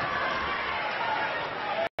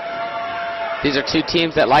 These are two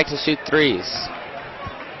teams that like to shoot threes.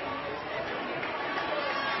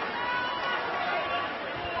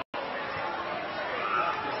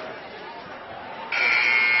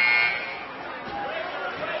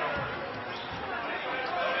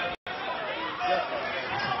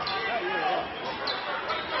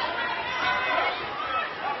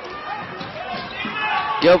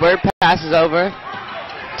 Gilbert passes over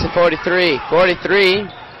to 43. 43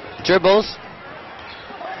 dribbles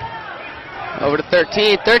over to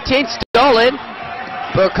 13. 13 stolen,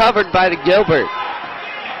 but recovered by the Gilbert.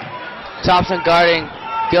 Thompson guarding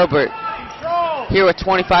Gilbert. Here with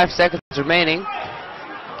 25 seconds remaining.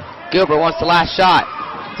 Gilbert wants the last shot.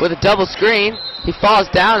 With a double screen, he falls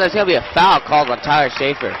down. There's going to be a foul called on Tyler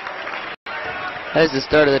Schaefer. That is his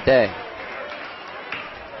third of the day.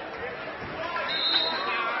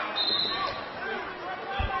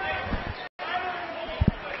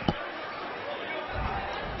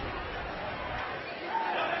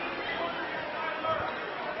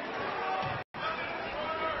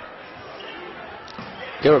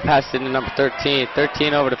 Gilbert passes into number 13.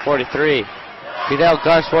 13 over to 43. Goodell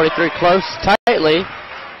guards 43 close, tightly.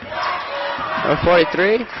 Number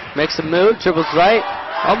 43 makes a move, dribbles right.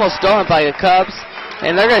 Almost stolen by the Cubs.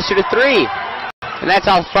 And they're going to shoot a three. And that's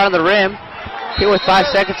off the front of the rim. Here with 5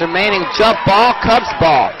 seconds remaining. Jump ball, Cubs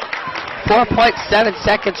ball. 4.7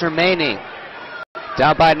 seconds remaining.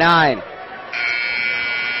 Down by 9.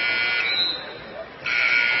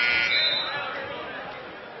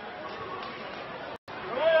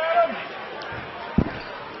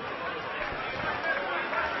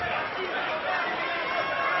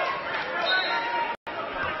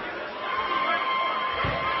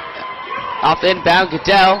 Off inbound,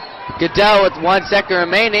 Goodell. Goodell with 1 second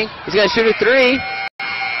remaining. He's going to shoot a three.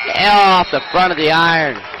 Off the front of the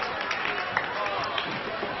iron.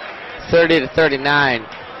 30-39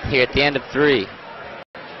 here at the end of 3.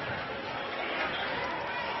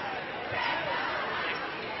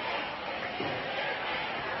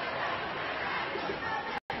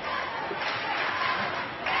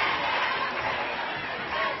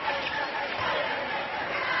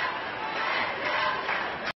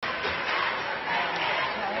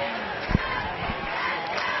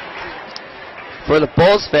 For the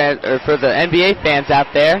Bulls fans, or for the NBA fans out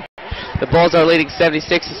there, the Bulls are leading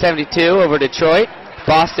 76-72 over Detroit.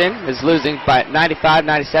 Boston is losing by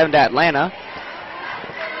 95-97 to Atlanta.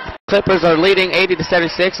 Clippers are leading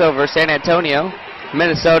 80-76 over San Antonio.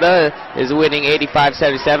 Minnesota is winning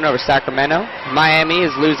 85-77 over Sacramento. Miami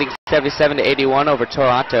is losing 77-81 over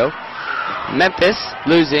Toronto. Memphis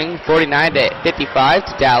losing 49-55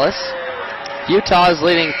 to Dallas. Utah is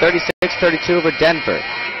leading 36-32 over Denver.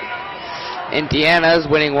 Indiana is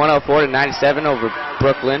winning 104-97 over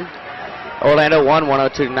Brooklyn. Orlando won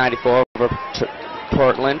 102-94 over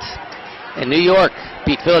Portland. And New York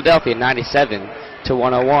beat Philadelphia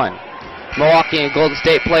 97-101. Milwaukee and Golden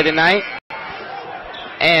State play tonight.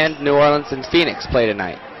 And New Orleans and Phoenix play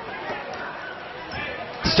tonight.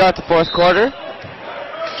 To start the fourth quarter,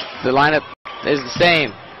 the lineup is the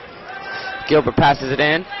same. Gilbert passes it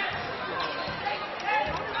in.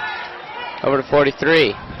 Over to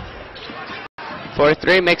 43.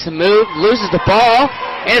 43 makes a move, loses the ball,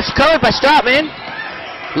 and it's covered by Stratman.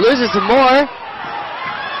 Loses some more,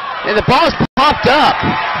 and the ball is popped up.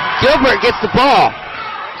 Gilbert gets the ball.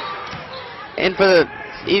 In for the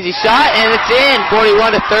easy shot, and it's in.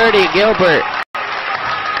 41-30, Gilbert.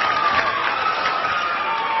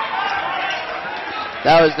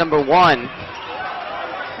 That was number 1,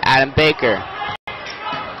 Adam Baker.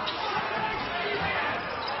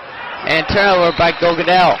 And turnover by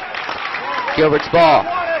Gogadell. Gilbert's ball.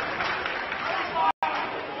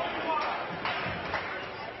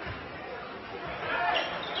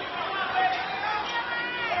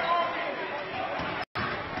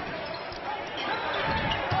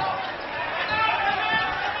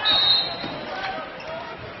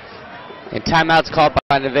 And timeout's called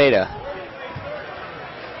by Nevada.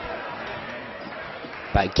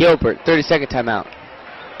 By Gilbert, 30-second timeout.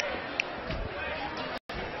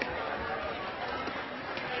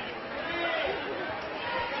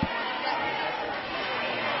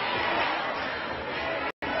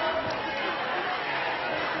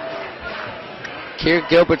 Here,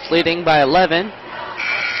 Gilbert's leading by 11.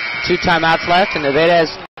 2 timeouts left, and Nevada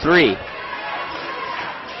has 3.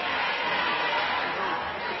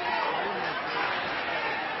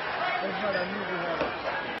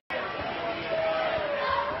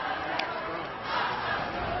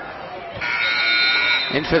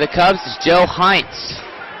 In for the Cubs is Joe Heinz.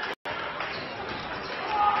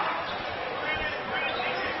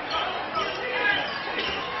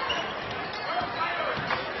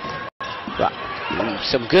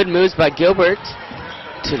 Some good moves by Gilbert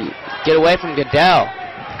to get away from Goodell.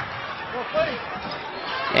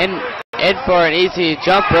 In for an easy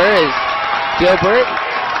jumper is Gilbert.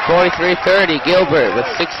 43-30, Gilbert with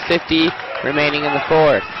 6:50 remaining in the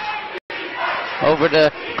fourth. Over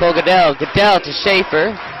to Cole Goodell. Goodell to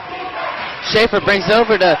Schaefer. Schaefer brings it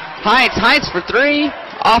over to Heinz. Heinz for 3.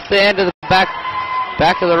 Off the end of the back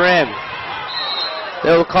of the rim.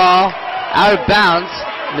 They will call out of bounds.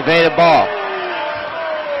 Nevada ball.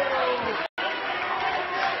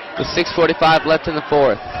 With 6:45 left in the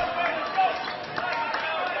fourth.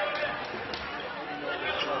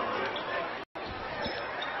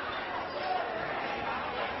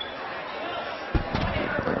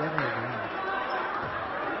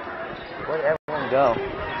 Where'd everyone go?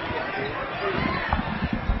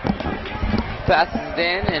 Passes it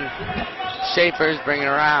in, and Schaefer's bringing it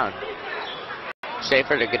around.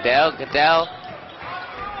 Schaefer to Goodell. Goodell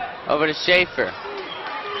over to Schaefer.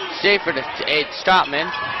 Schaefer to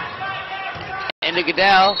Stratman. Into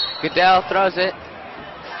Goodell. Goodell throws it.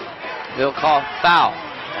 They'll call foul.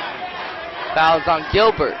 Foul's on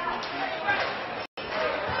Gilbert.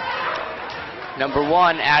 Number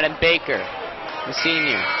 1, Adam Baker, the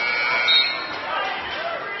senior.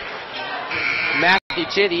 Matthew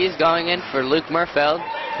Chitty is going in for Luke Murfeld,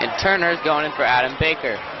 and Turner is going in for Adam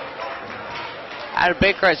Baker. Adam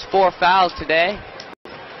Baker has 4 fouls today.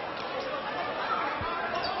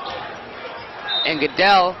 And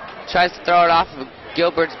Goodell tries to throw it off of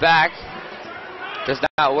Gilbert's back. Does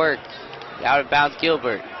not work. Out of bounds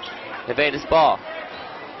Gilbert. Nevada's ball.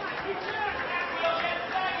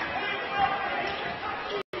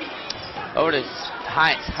 Over to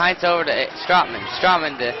Heinz. Heinz over to Stratman.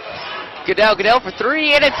 Stratman to Goodell for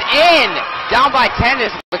three, and it's in! Down by 10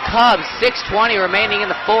 is the Cubs. 6:20 remaining in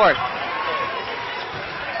the fourth.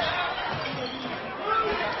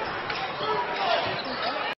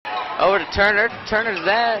 Over to Turner. Turner's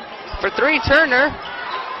there. For three, Turner.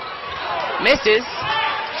 Misses.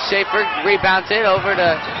 Schaefer rebounds it over to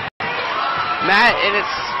Matt, and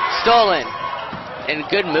it's stolen. And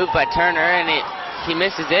good move by Turner, and he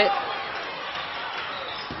misses it.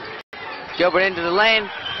 Gilbert into the lane,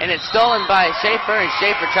 and it's stolen by Schaefer, and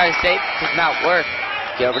Schaefer tries to save. Does not work.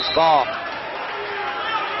 Gilbert's ball.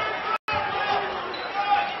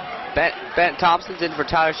 Bent Thompson's in for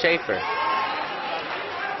Tyler Schaefer.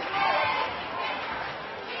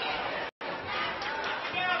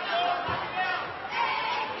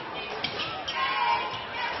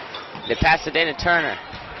 They pass it in to Turner.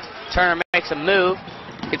 Turner makes a move.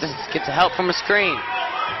 Gets a help from a screen.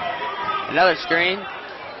 Another screen.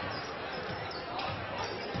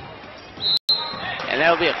 And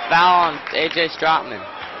that'll be a foul on A.J. Strotman.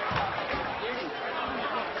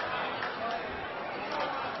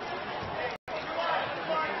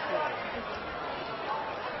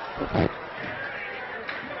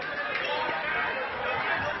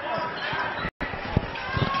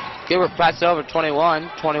 Gilbert passes over 21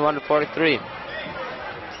 to 43.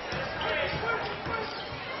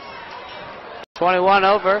 21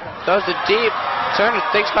 over, throws it deep. Turner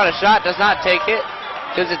thinks about a shot, does not take it.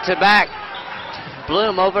 Gives it to back.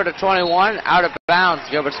 Bloom over to 21, out of bounds.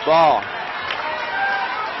 Gilbert's ball.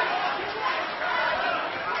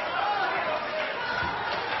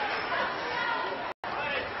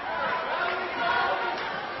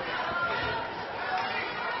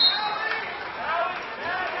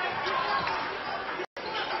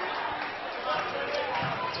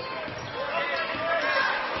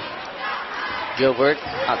 Gilbert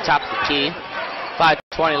on top of the key.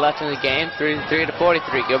 5:20 left in the game. 3 to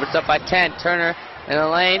 43. Gilbert's up by 10. Turner in the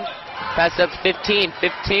lane. Pass up to 15.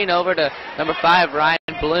 15 over to number 5, Ryan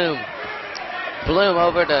Bloom. Bloom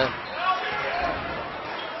over to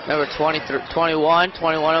number 21.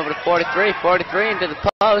 21 over to 43. 43 into the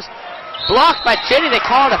post. Blocked by Chitty. They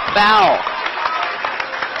call it a foul.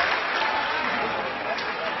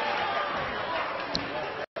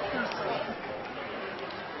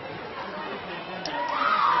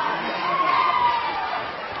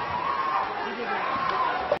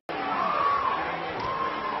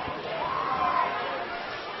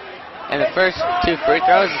 And the first two free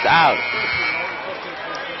throws is out.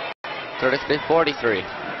 33-43.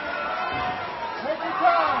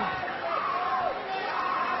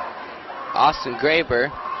 Austin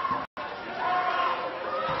Graber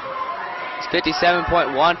is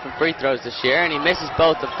 57.1 from free throws this year, and he misses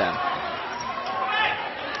both of them.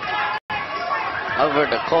 Over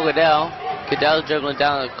to Cole Goodell. Goodell dribbling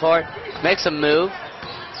down the court. Makes a move.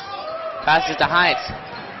 Passes to Heinz.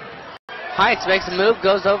 Heinz makes a move,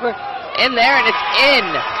 goes over. In there, and it's in.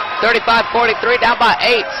 35-43, down by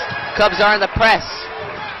 8. Cubs are in the press.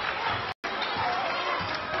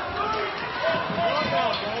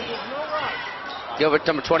 Gilbert,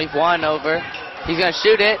 number 21, over. He's going to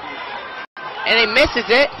shoot it. And he misses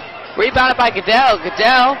it. Rebounded by Goodell.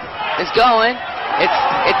 Goodell is going.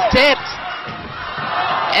 It's tipped.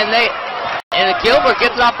 And Gilbert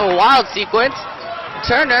gets it off a wild sequence.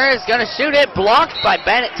 Turner is going to shoot it. Blocked by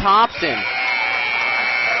Bennett Thompson.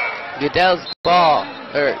 Goodell's ball,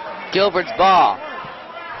 or Gilbert's ball.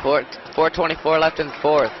 4:24 left in the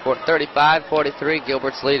fourth. 35-43,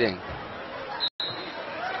 Gilbert's leading.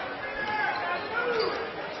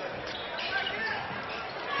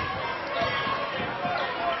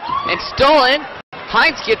 It's stolen.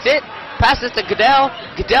 Heinz gets it. Passes to Goodell.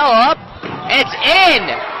 Goodell up. And it's in.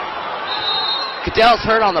 Goodell's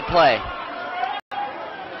hurt on the play.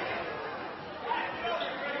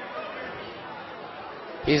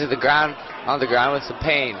 He's on the ground with some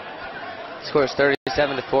pain. Scores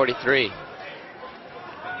 37-43.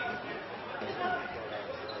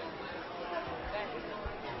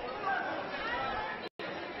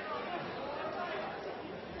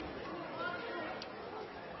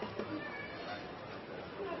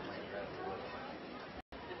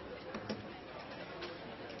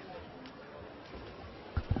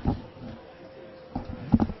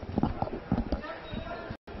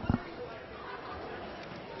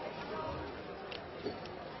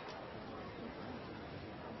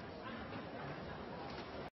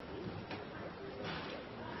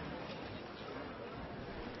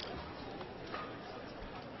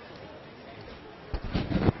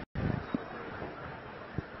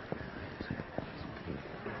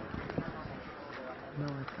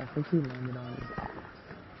 I think he landed on his ass.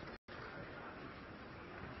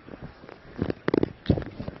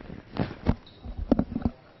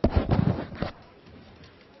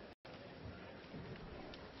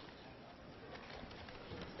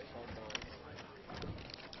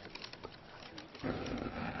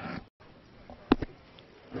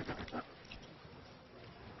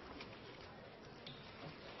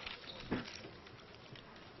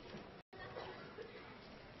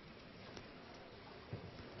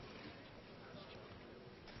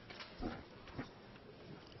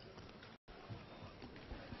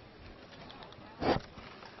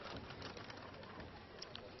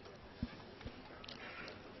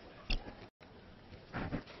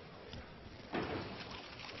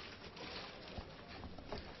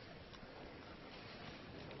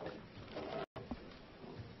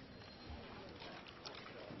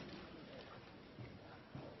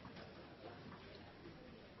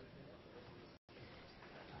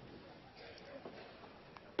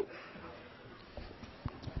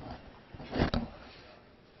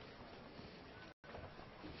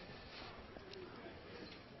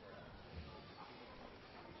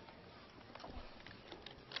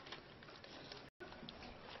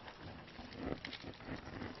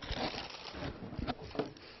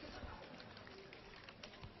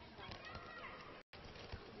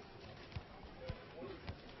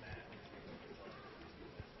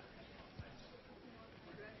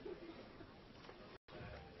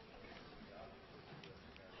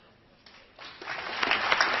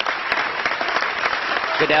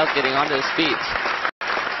 Goodell's getting onto his feet.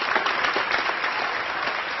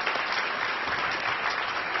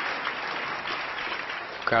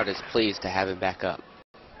 Crowd is pleased to have him back up.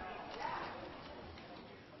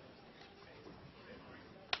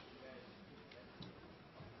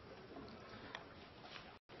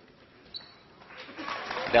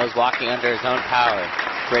 Goodell's walking under his own power.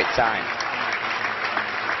 Great sign.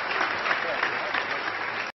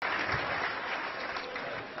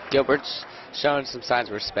 Gilbert's showing some signs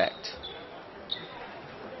of respect.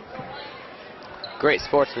 Great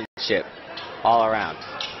sportsmanship all around.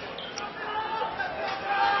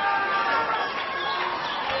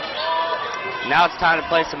 Now it's time to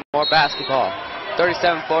play some more basketball.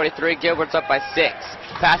 37-43, Gilbert's up by 6.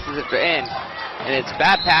 Passes it in, and it's a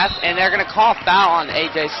bad pass, and they're going to call foul on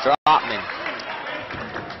A.J. Stropman.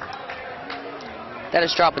 That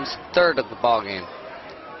is Stropman's third of the ball game.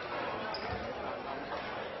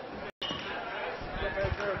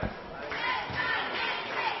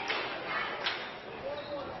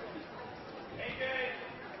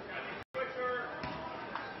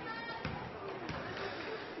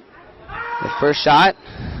 The first shot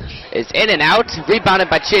is in and out, rebounded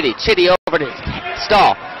by Chitty. Chitty over to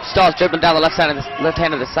Stahl. Stahl's dribbling down the left hand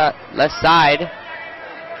of the left side.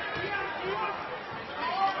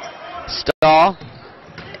 Stahl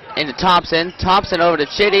into Thompson. Thompson over to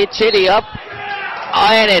Chitty. Chitty up,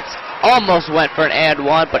 and it's almost went for an and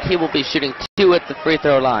one, but he will be shooting 2 at the free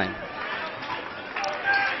throw line.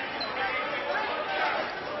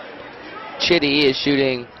 Chitty is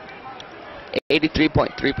shooting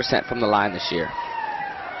 83.3% from the line this year.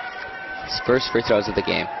 His first free throws of the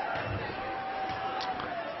game.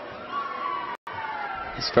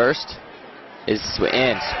 His first is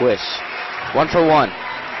in, swish. 1 for 1.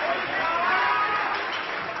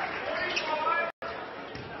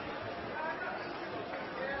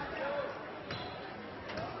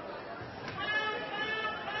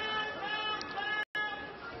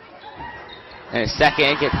 And his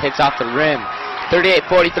second hits off the rim.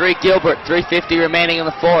 38-43, Gilbert, 3:50 remaining in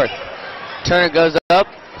the fourth. Turner goes up,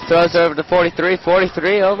 throws over to 43,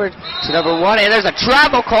 43 over to number 1, and there's a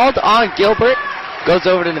travel called on Gilbert. Goes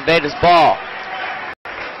over to Nevada's ball.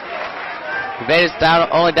 Nevada's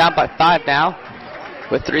only down by 5 now,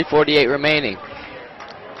 with 3:48 remaining.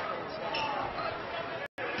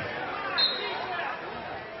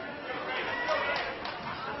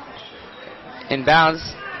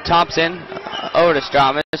 Inbounds, Thompson over to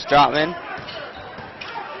Stropman. Stropman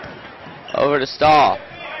over to Stahl.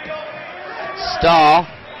 Stahl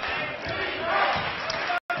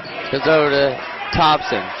goes over to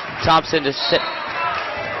Thompson. Thompson to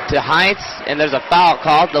Heinz, and there's a foul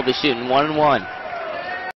called. They'll be shooting 1 and 1.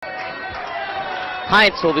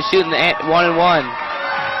 Heinz will be shooting the 1 and 1.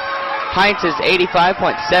 Heinz is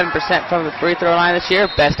 85.7% from the free throw line this year,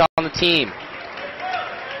 best on the team.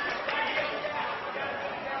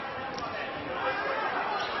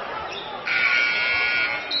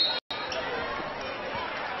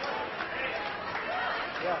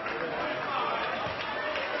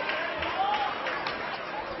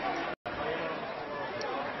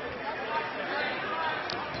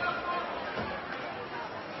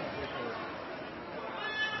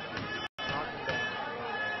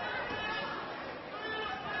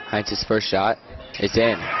 Heinz's first shot is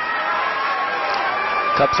in.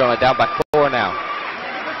 Cup's only down by 4 now.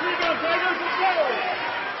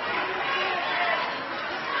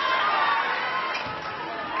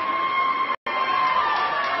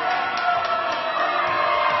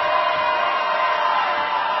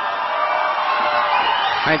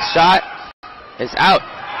 Heinz's shot is out.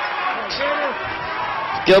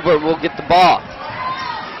 Gilbert will get the ball.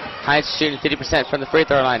 Heinz shooting 50% from the free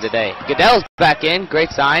throw line today. Goodell's back in.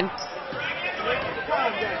 Great sign.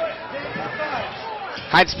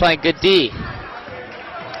 Heinz playing good D.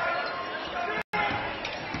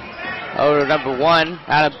 Over to number 1,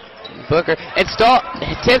 out of Booker. And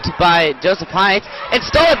tipped by Joseph Heinz. And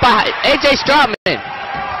stolen by A.J. Stropman.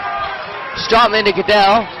 Stropman to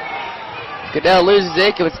Goodell. Goodell loses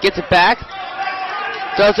it. Gets it back.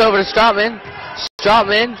 Throws over to Stropman.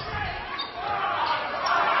 Stropman.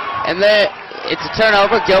 And then it's a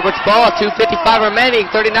turnover. Gilbert's ball, 2:55 remaining,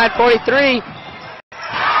 39-43.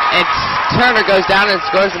 And Turner goes down and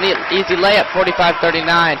scores an easy layup,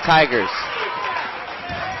 45-39, Tigers.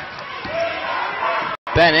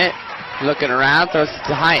 Bennett looking around, throws it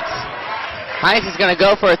to Heinz. Heinz is going to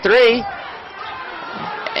go for a 3.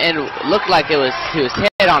 And looked like he was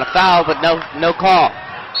hit on a foul, but no call.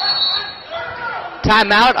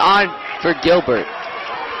 Timeout on for Gilbert.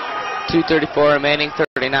 2:34 remaining,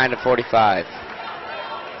 39-45.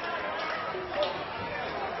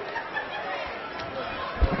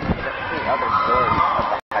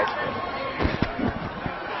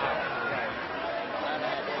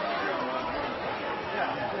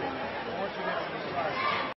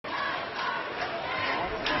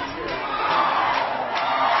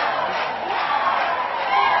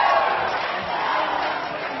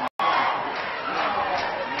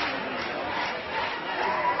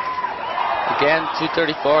 Again,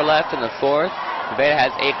 2:34 left in the fourth. Nevada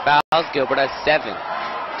has 8 fouls. Gilbert has 7.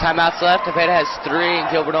 Timeouts left. Nevada has 3, and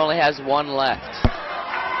Gilbert only has 1 left.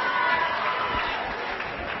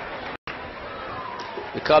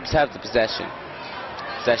 The Cubs have the possession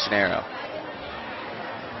arrow.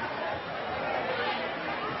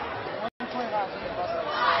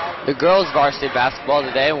 The girls varsity basketball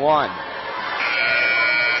today won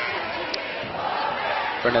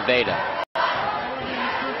for Nevada.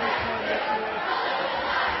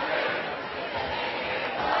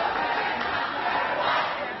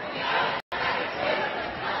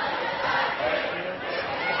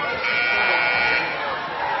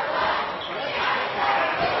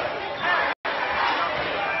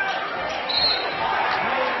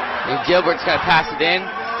 Gilbert's going to pass it in.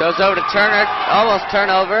 Goes over to Turner. Almost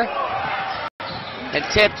turnover. And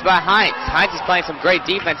tipped by Heinz. Heinz is playing some great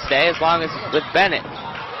defense today as long as it's with Bennett.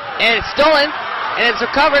 And it's stolen. And it's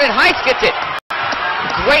recovered. And Heinz gets it.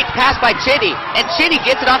 Great pass by Chitty. And Chitty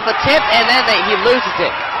gets it off the tip. And then he loses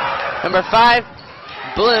it. Number 5,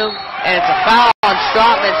 Bloom. And it's a foul on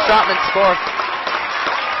Stratman. Stratman scores.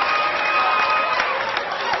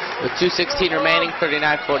 With 2:16 remaining,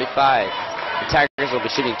 39-45. The Tigers will be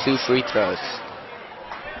shooting 2 free throws.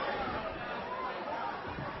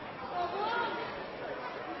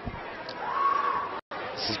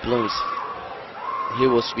 This is Bloom's. He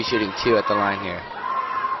will be shooting 2 at the line here.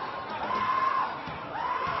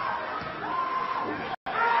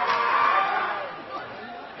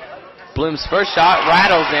 Bloom's first shot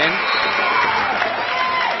rattles in.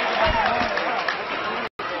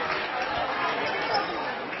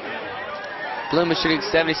 Bloom is shooting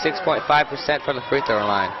 76.5% from the free throw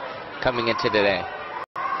line coming into today.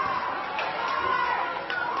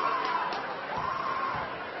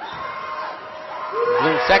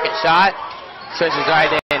 Bloom's second shot switches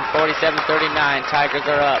right in, 47-39. Tigers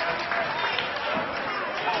are up.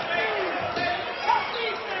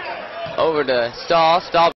 Over to Stahl.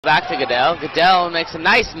 Stahl back to Goodell. Goodell makes a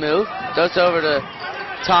nice move. Goes over to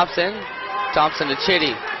Thompson. Thompson to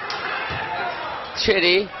Chitty.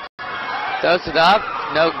 Chitty throws it up,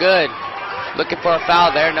 no good. Looking for a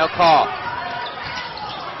foul there, no call.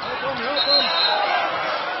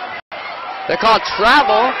 They're called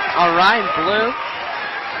travel on Ryan Bloom.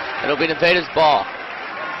 It'll be Nevada's ball.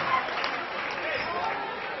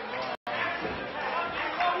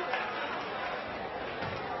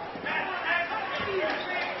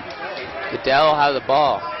 Goodell will have the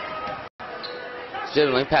ball.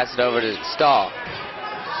 Generally pass it over to Stahl.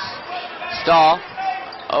 Stahl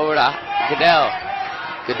over to Goodell.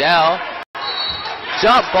 Goodell.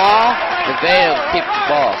 Jump ball. Nevada will keep the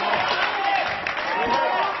ball.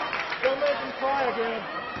 Don't make him try again.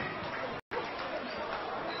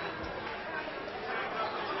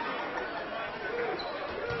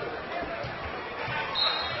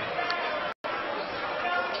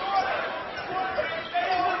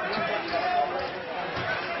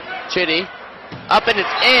 Chitty. Up and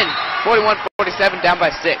it's in. 41-47, down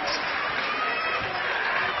by 6.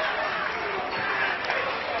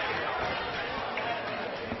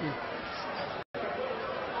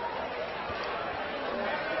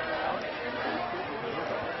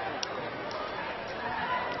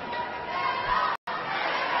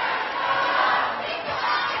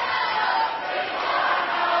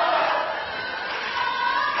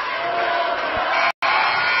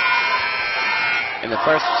 And the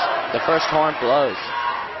first horn blows.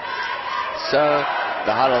 So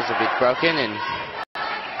the huddles will be broken and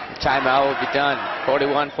the timeout will be done.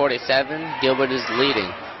 41-47, Gilbert is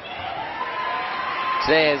leading.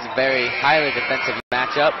 Today is a very highly defensive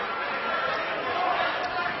matchup.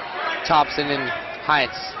 Thompson and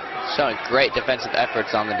Heinz showing great defensive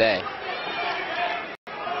efforts on the day.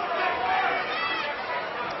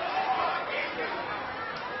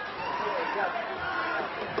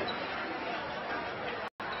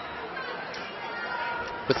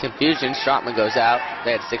 With confusion, Stratman goes out.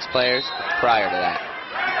 They had 6 players prior to that.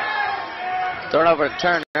 Thrown over to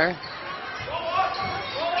Turner.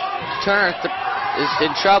 Turner is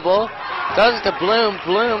in trouble. Throws it to Bloom.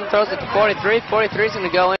 Bloom throws it to 43. 43 is going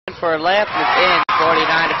to go in for a layup. And it's in.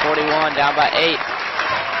 49-41, down by 8.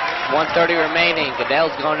 1:30 remaining.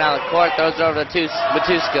 Goodell's going down the court. Throws it over to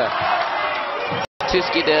Matuska.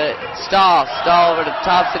 Matuski to Stahl. Stahl over to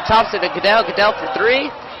Thompson. Thompson to Goodell. Goodell for 3.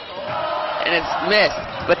 And it's missed.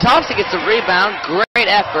 But Thompson gets a rebound. Great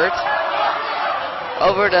effort.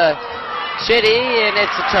 Over to Chitty, and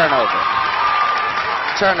it's a turnover.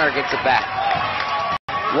 Turner gets it back.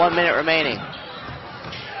 1 minute remaining.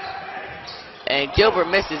 And Gilbert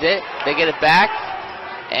misses it. They get it back.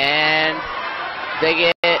 And they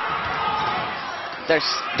their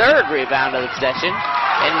third rebound of the possession.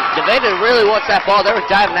 And Nevada really wants that ball. They were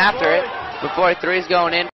diving after it before three's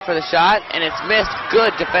going in for the shot, and it's missed.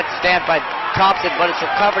 Good defensive stand by Thompson, but it's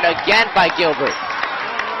recovered again by Gilbert.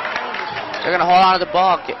 They're going to hold on to the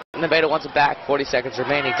ball. Nevada wants it back. 40 seconds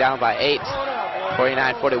remaining, down by 8.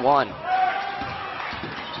 49-41.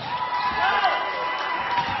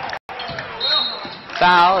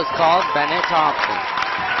 Foul is called. Bennett Thompson.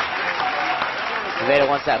 Nevada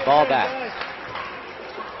wants that ball back.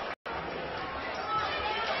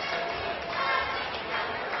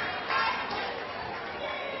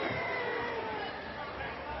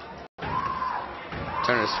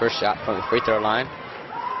 Turner's first shot from the free throw line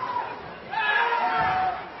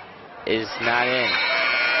is not in.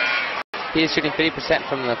 He is shooting 50%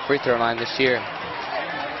 from the free throw line this year.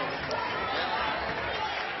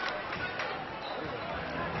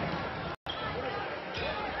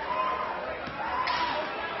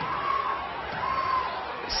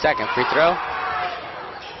 Second free throw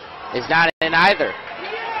is not in either.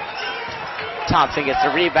 Thompson gets the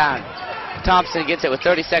rebound. Thompson gets it with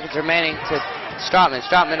 30 seconds remaining to Stratman.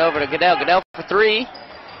 Stratman over to Goodell. Goodell for three.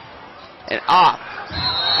 And off.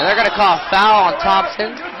 And they're going to call a foul on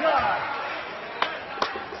Thompson.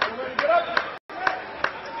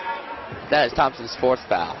 That is Thompson's fourth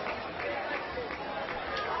foul.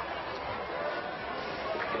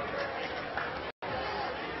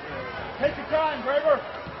 Take your time, Graber.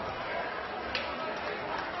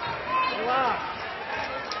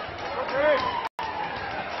 Okay.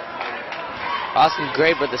 Austin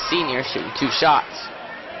Graber, the senior, shooting 2 shots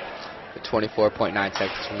with 24.9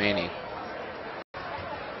 seconds remaining.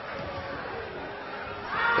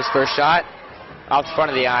 His first shot off the front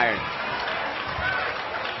of the iron.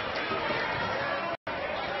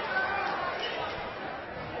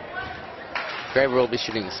 Graber will be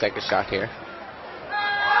shooting the second shot here.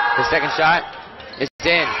 The second shot is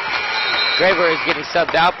in. Graber is getting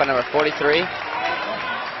subbed out by number 43.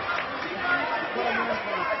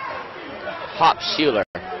 Hop Schuler.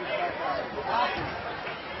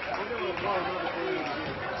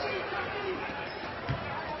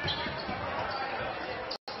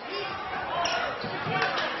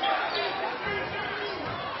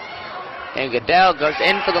 And Goodell goes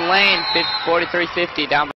in for the lane, 43-50,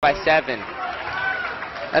 down by 7.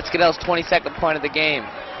 That's Goodell's 22nd point of the game.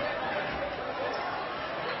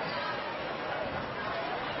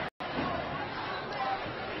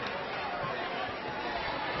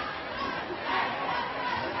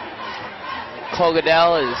 Cole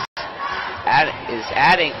Goodell is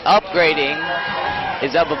upgrading,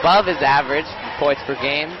 is up above his average points per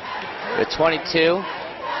game with 22.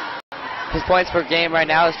 His points per game right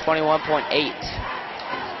now is 21.8.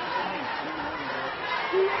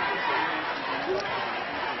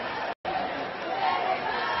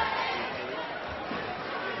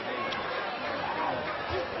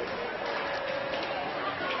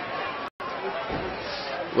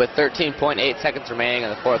 With 13.8 seconds remaining in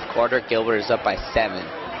the fourth quarter, Gilbert is up by 7.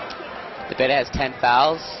 Nevada has 10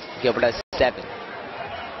 fouls. Gilbert has 7.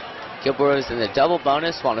 Gilbert is in the double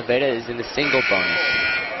bonus, while Nevada is in the single bonus.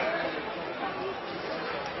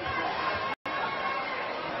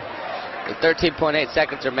 With 13.8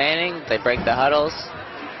 seconds remaining, they break the huddles.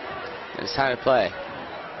 And it's time to play.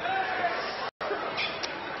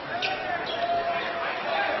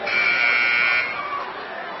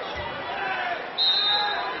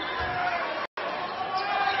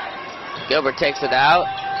 Gilbert takes it out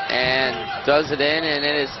and throws it in, and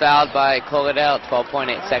it is fouled by Cole Goodell.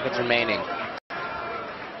 12.8 seconds remaining.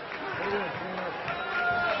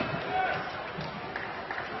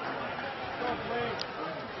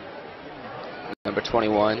 Number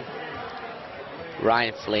 21,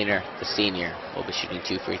 Ryan Fleener, the senior, will be shooting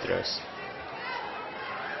 2 free throws.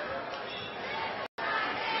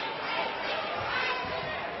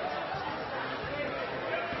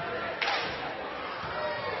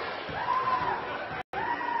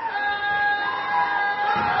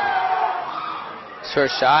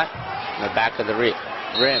 First shot in the back of the rim.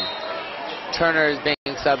 Turner is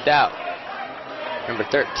being subbed out. Number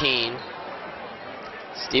 13,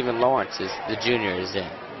 Stephen Lawrence, the junior, is in.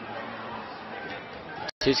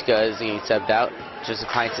 Tuska is getting subbed out. Joseph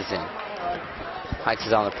Heinz is in. Heinz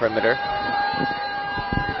is on the perimeter.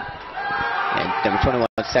 And number 21,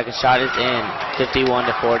 second shot is in.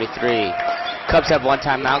 51-43. Cubs have 1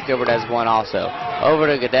 timeout. Gilbert has 1 also. Over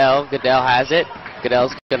to Goodell. Goodell has it.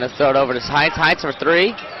 Goodell's going to throw it over to Heinz. Heinz for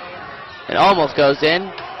 3. It almost goes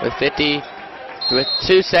in with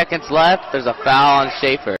 2 seconds left. There's a foul on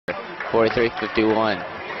Schaefer. 43-51.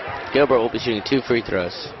 Gilbert will be shooting 2 free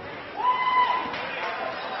throws.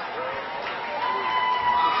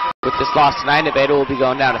 with this loss tonight, Nevada will be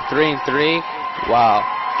going down to 3-3, while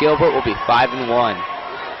Gilbert will be 5-1.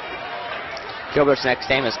 Gilbert's next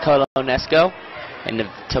game is Colonesco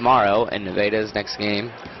tomorrow, and Nevada's next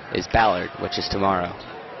game is Ballard, which is tomorrow.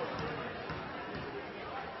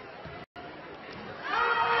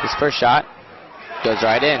 His first shot goes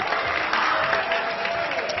right in.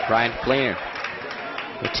 Ryan Fleener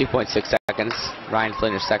with 2.6 seconds. Ryan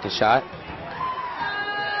Fleener's second shot.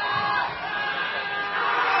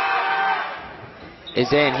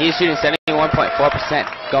 Is in. He's shooting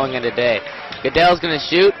 71.4% going in today. Goodell's going to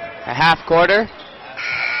shoot a half quarter,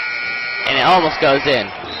 and it almost goes in.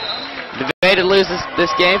 Nevada loses this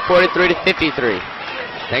game 43-53.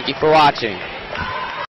 Thank you for watching.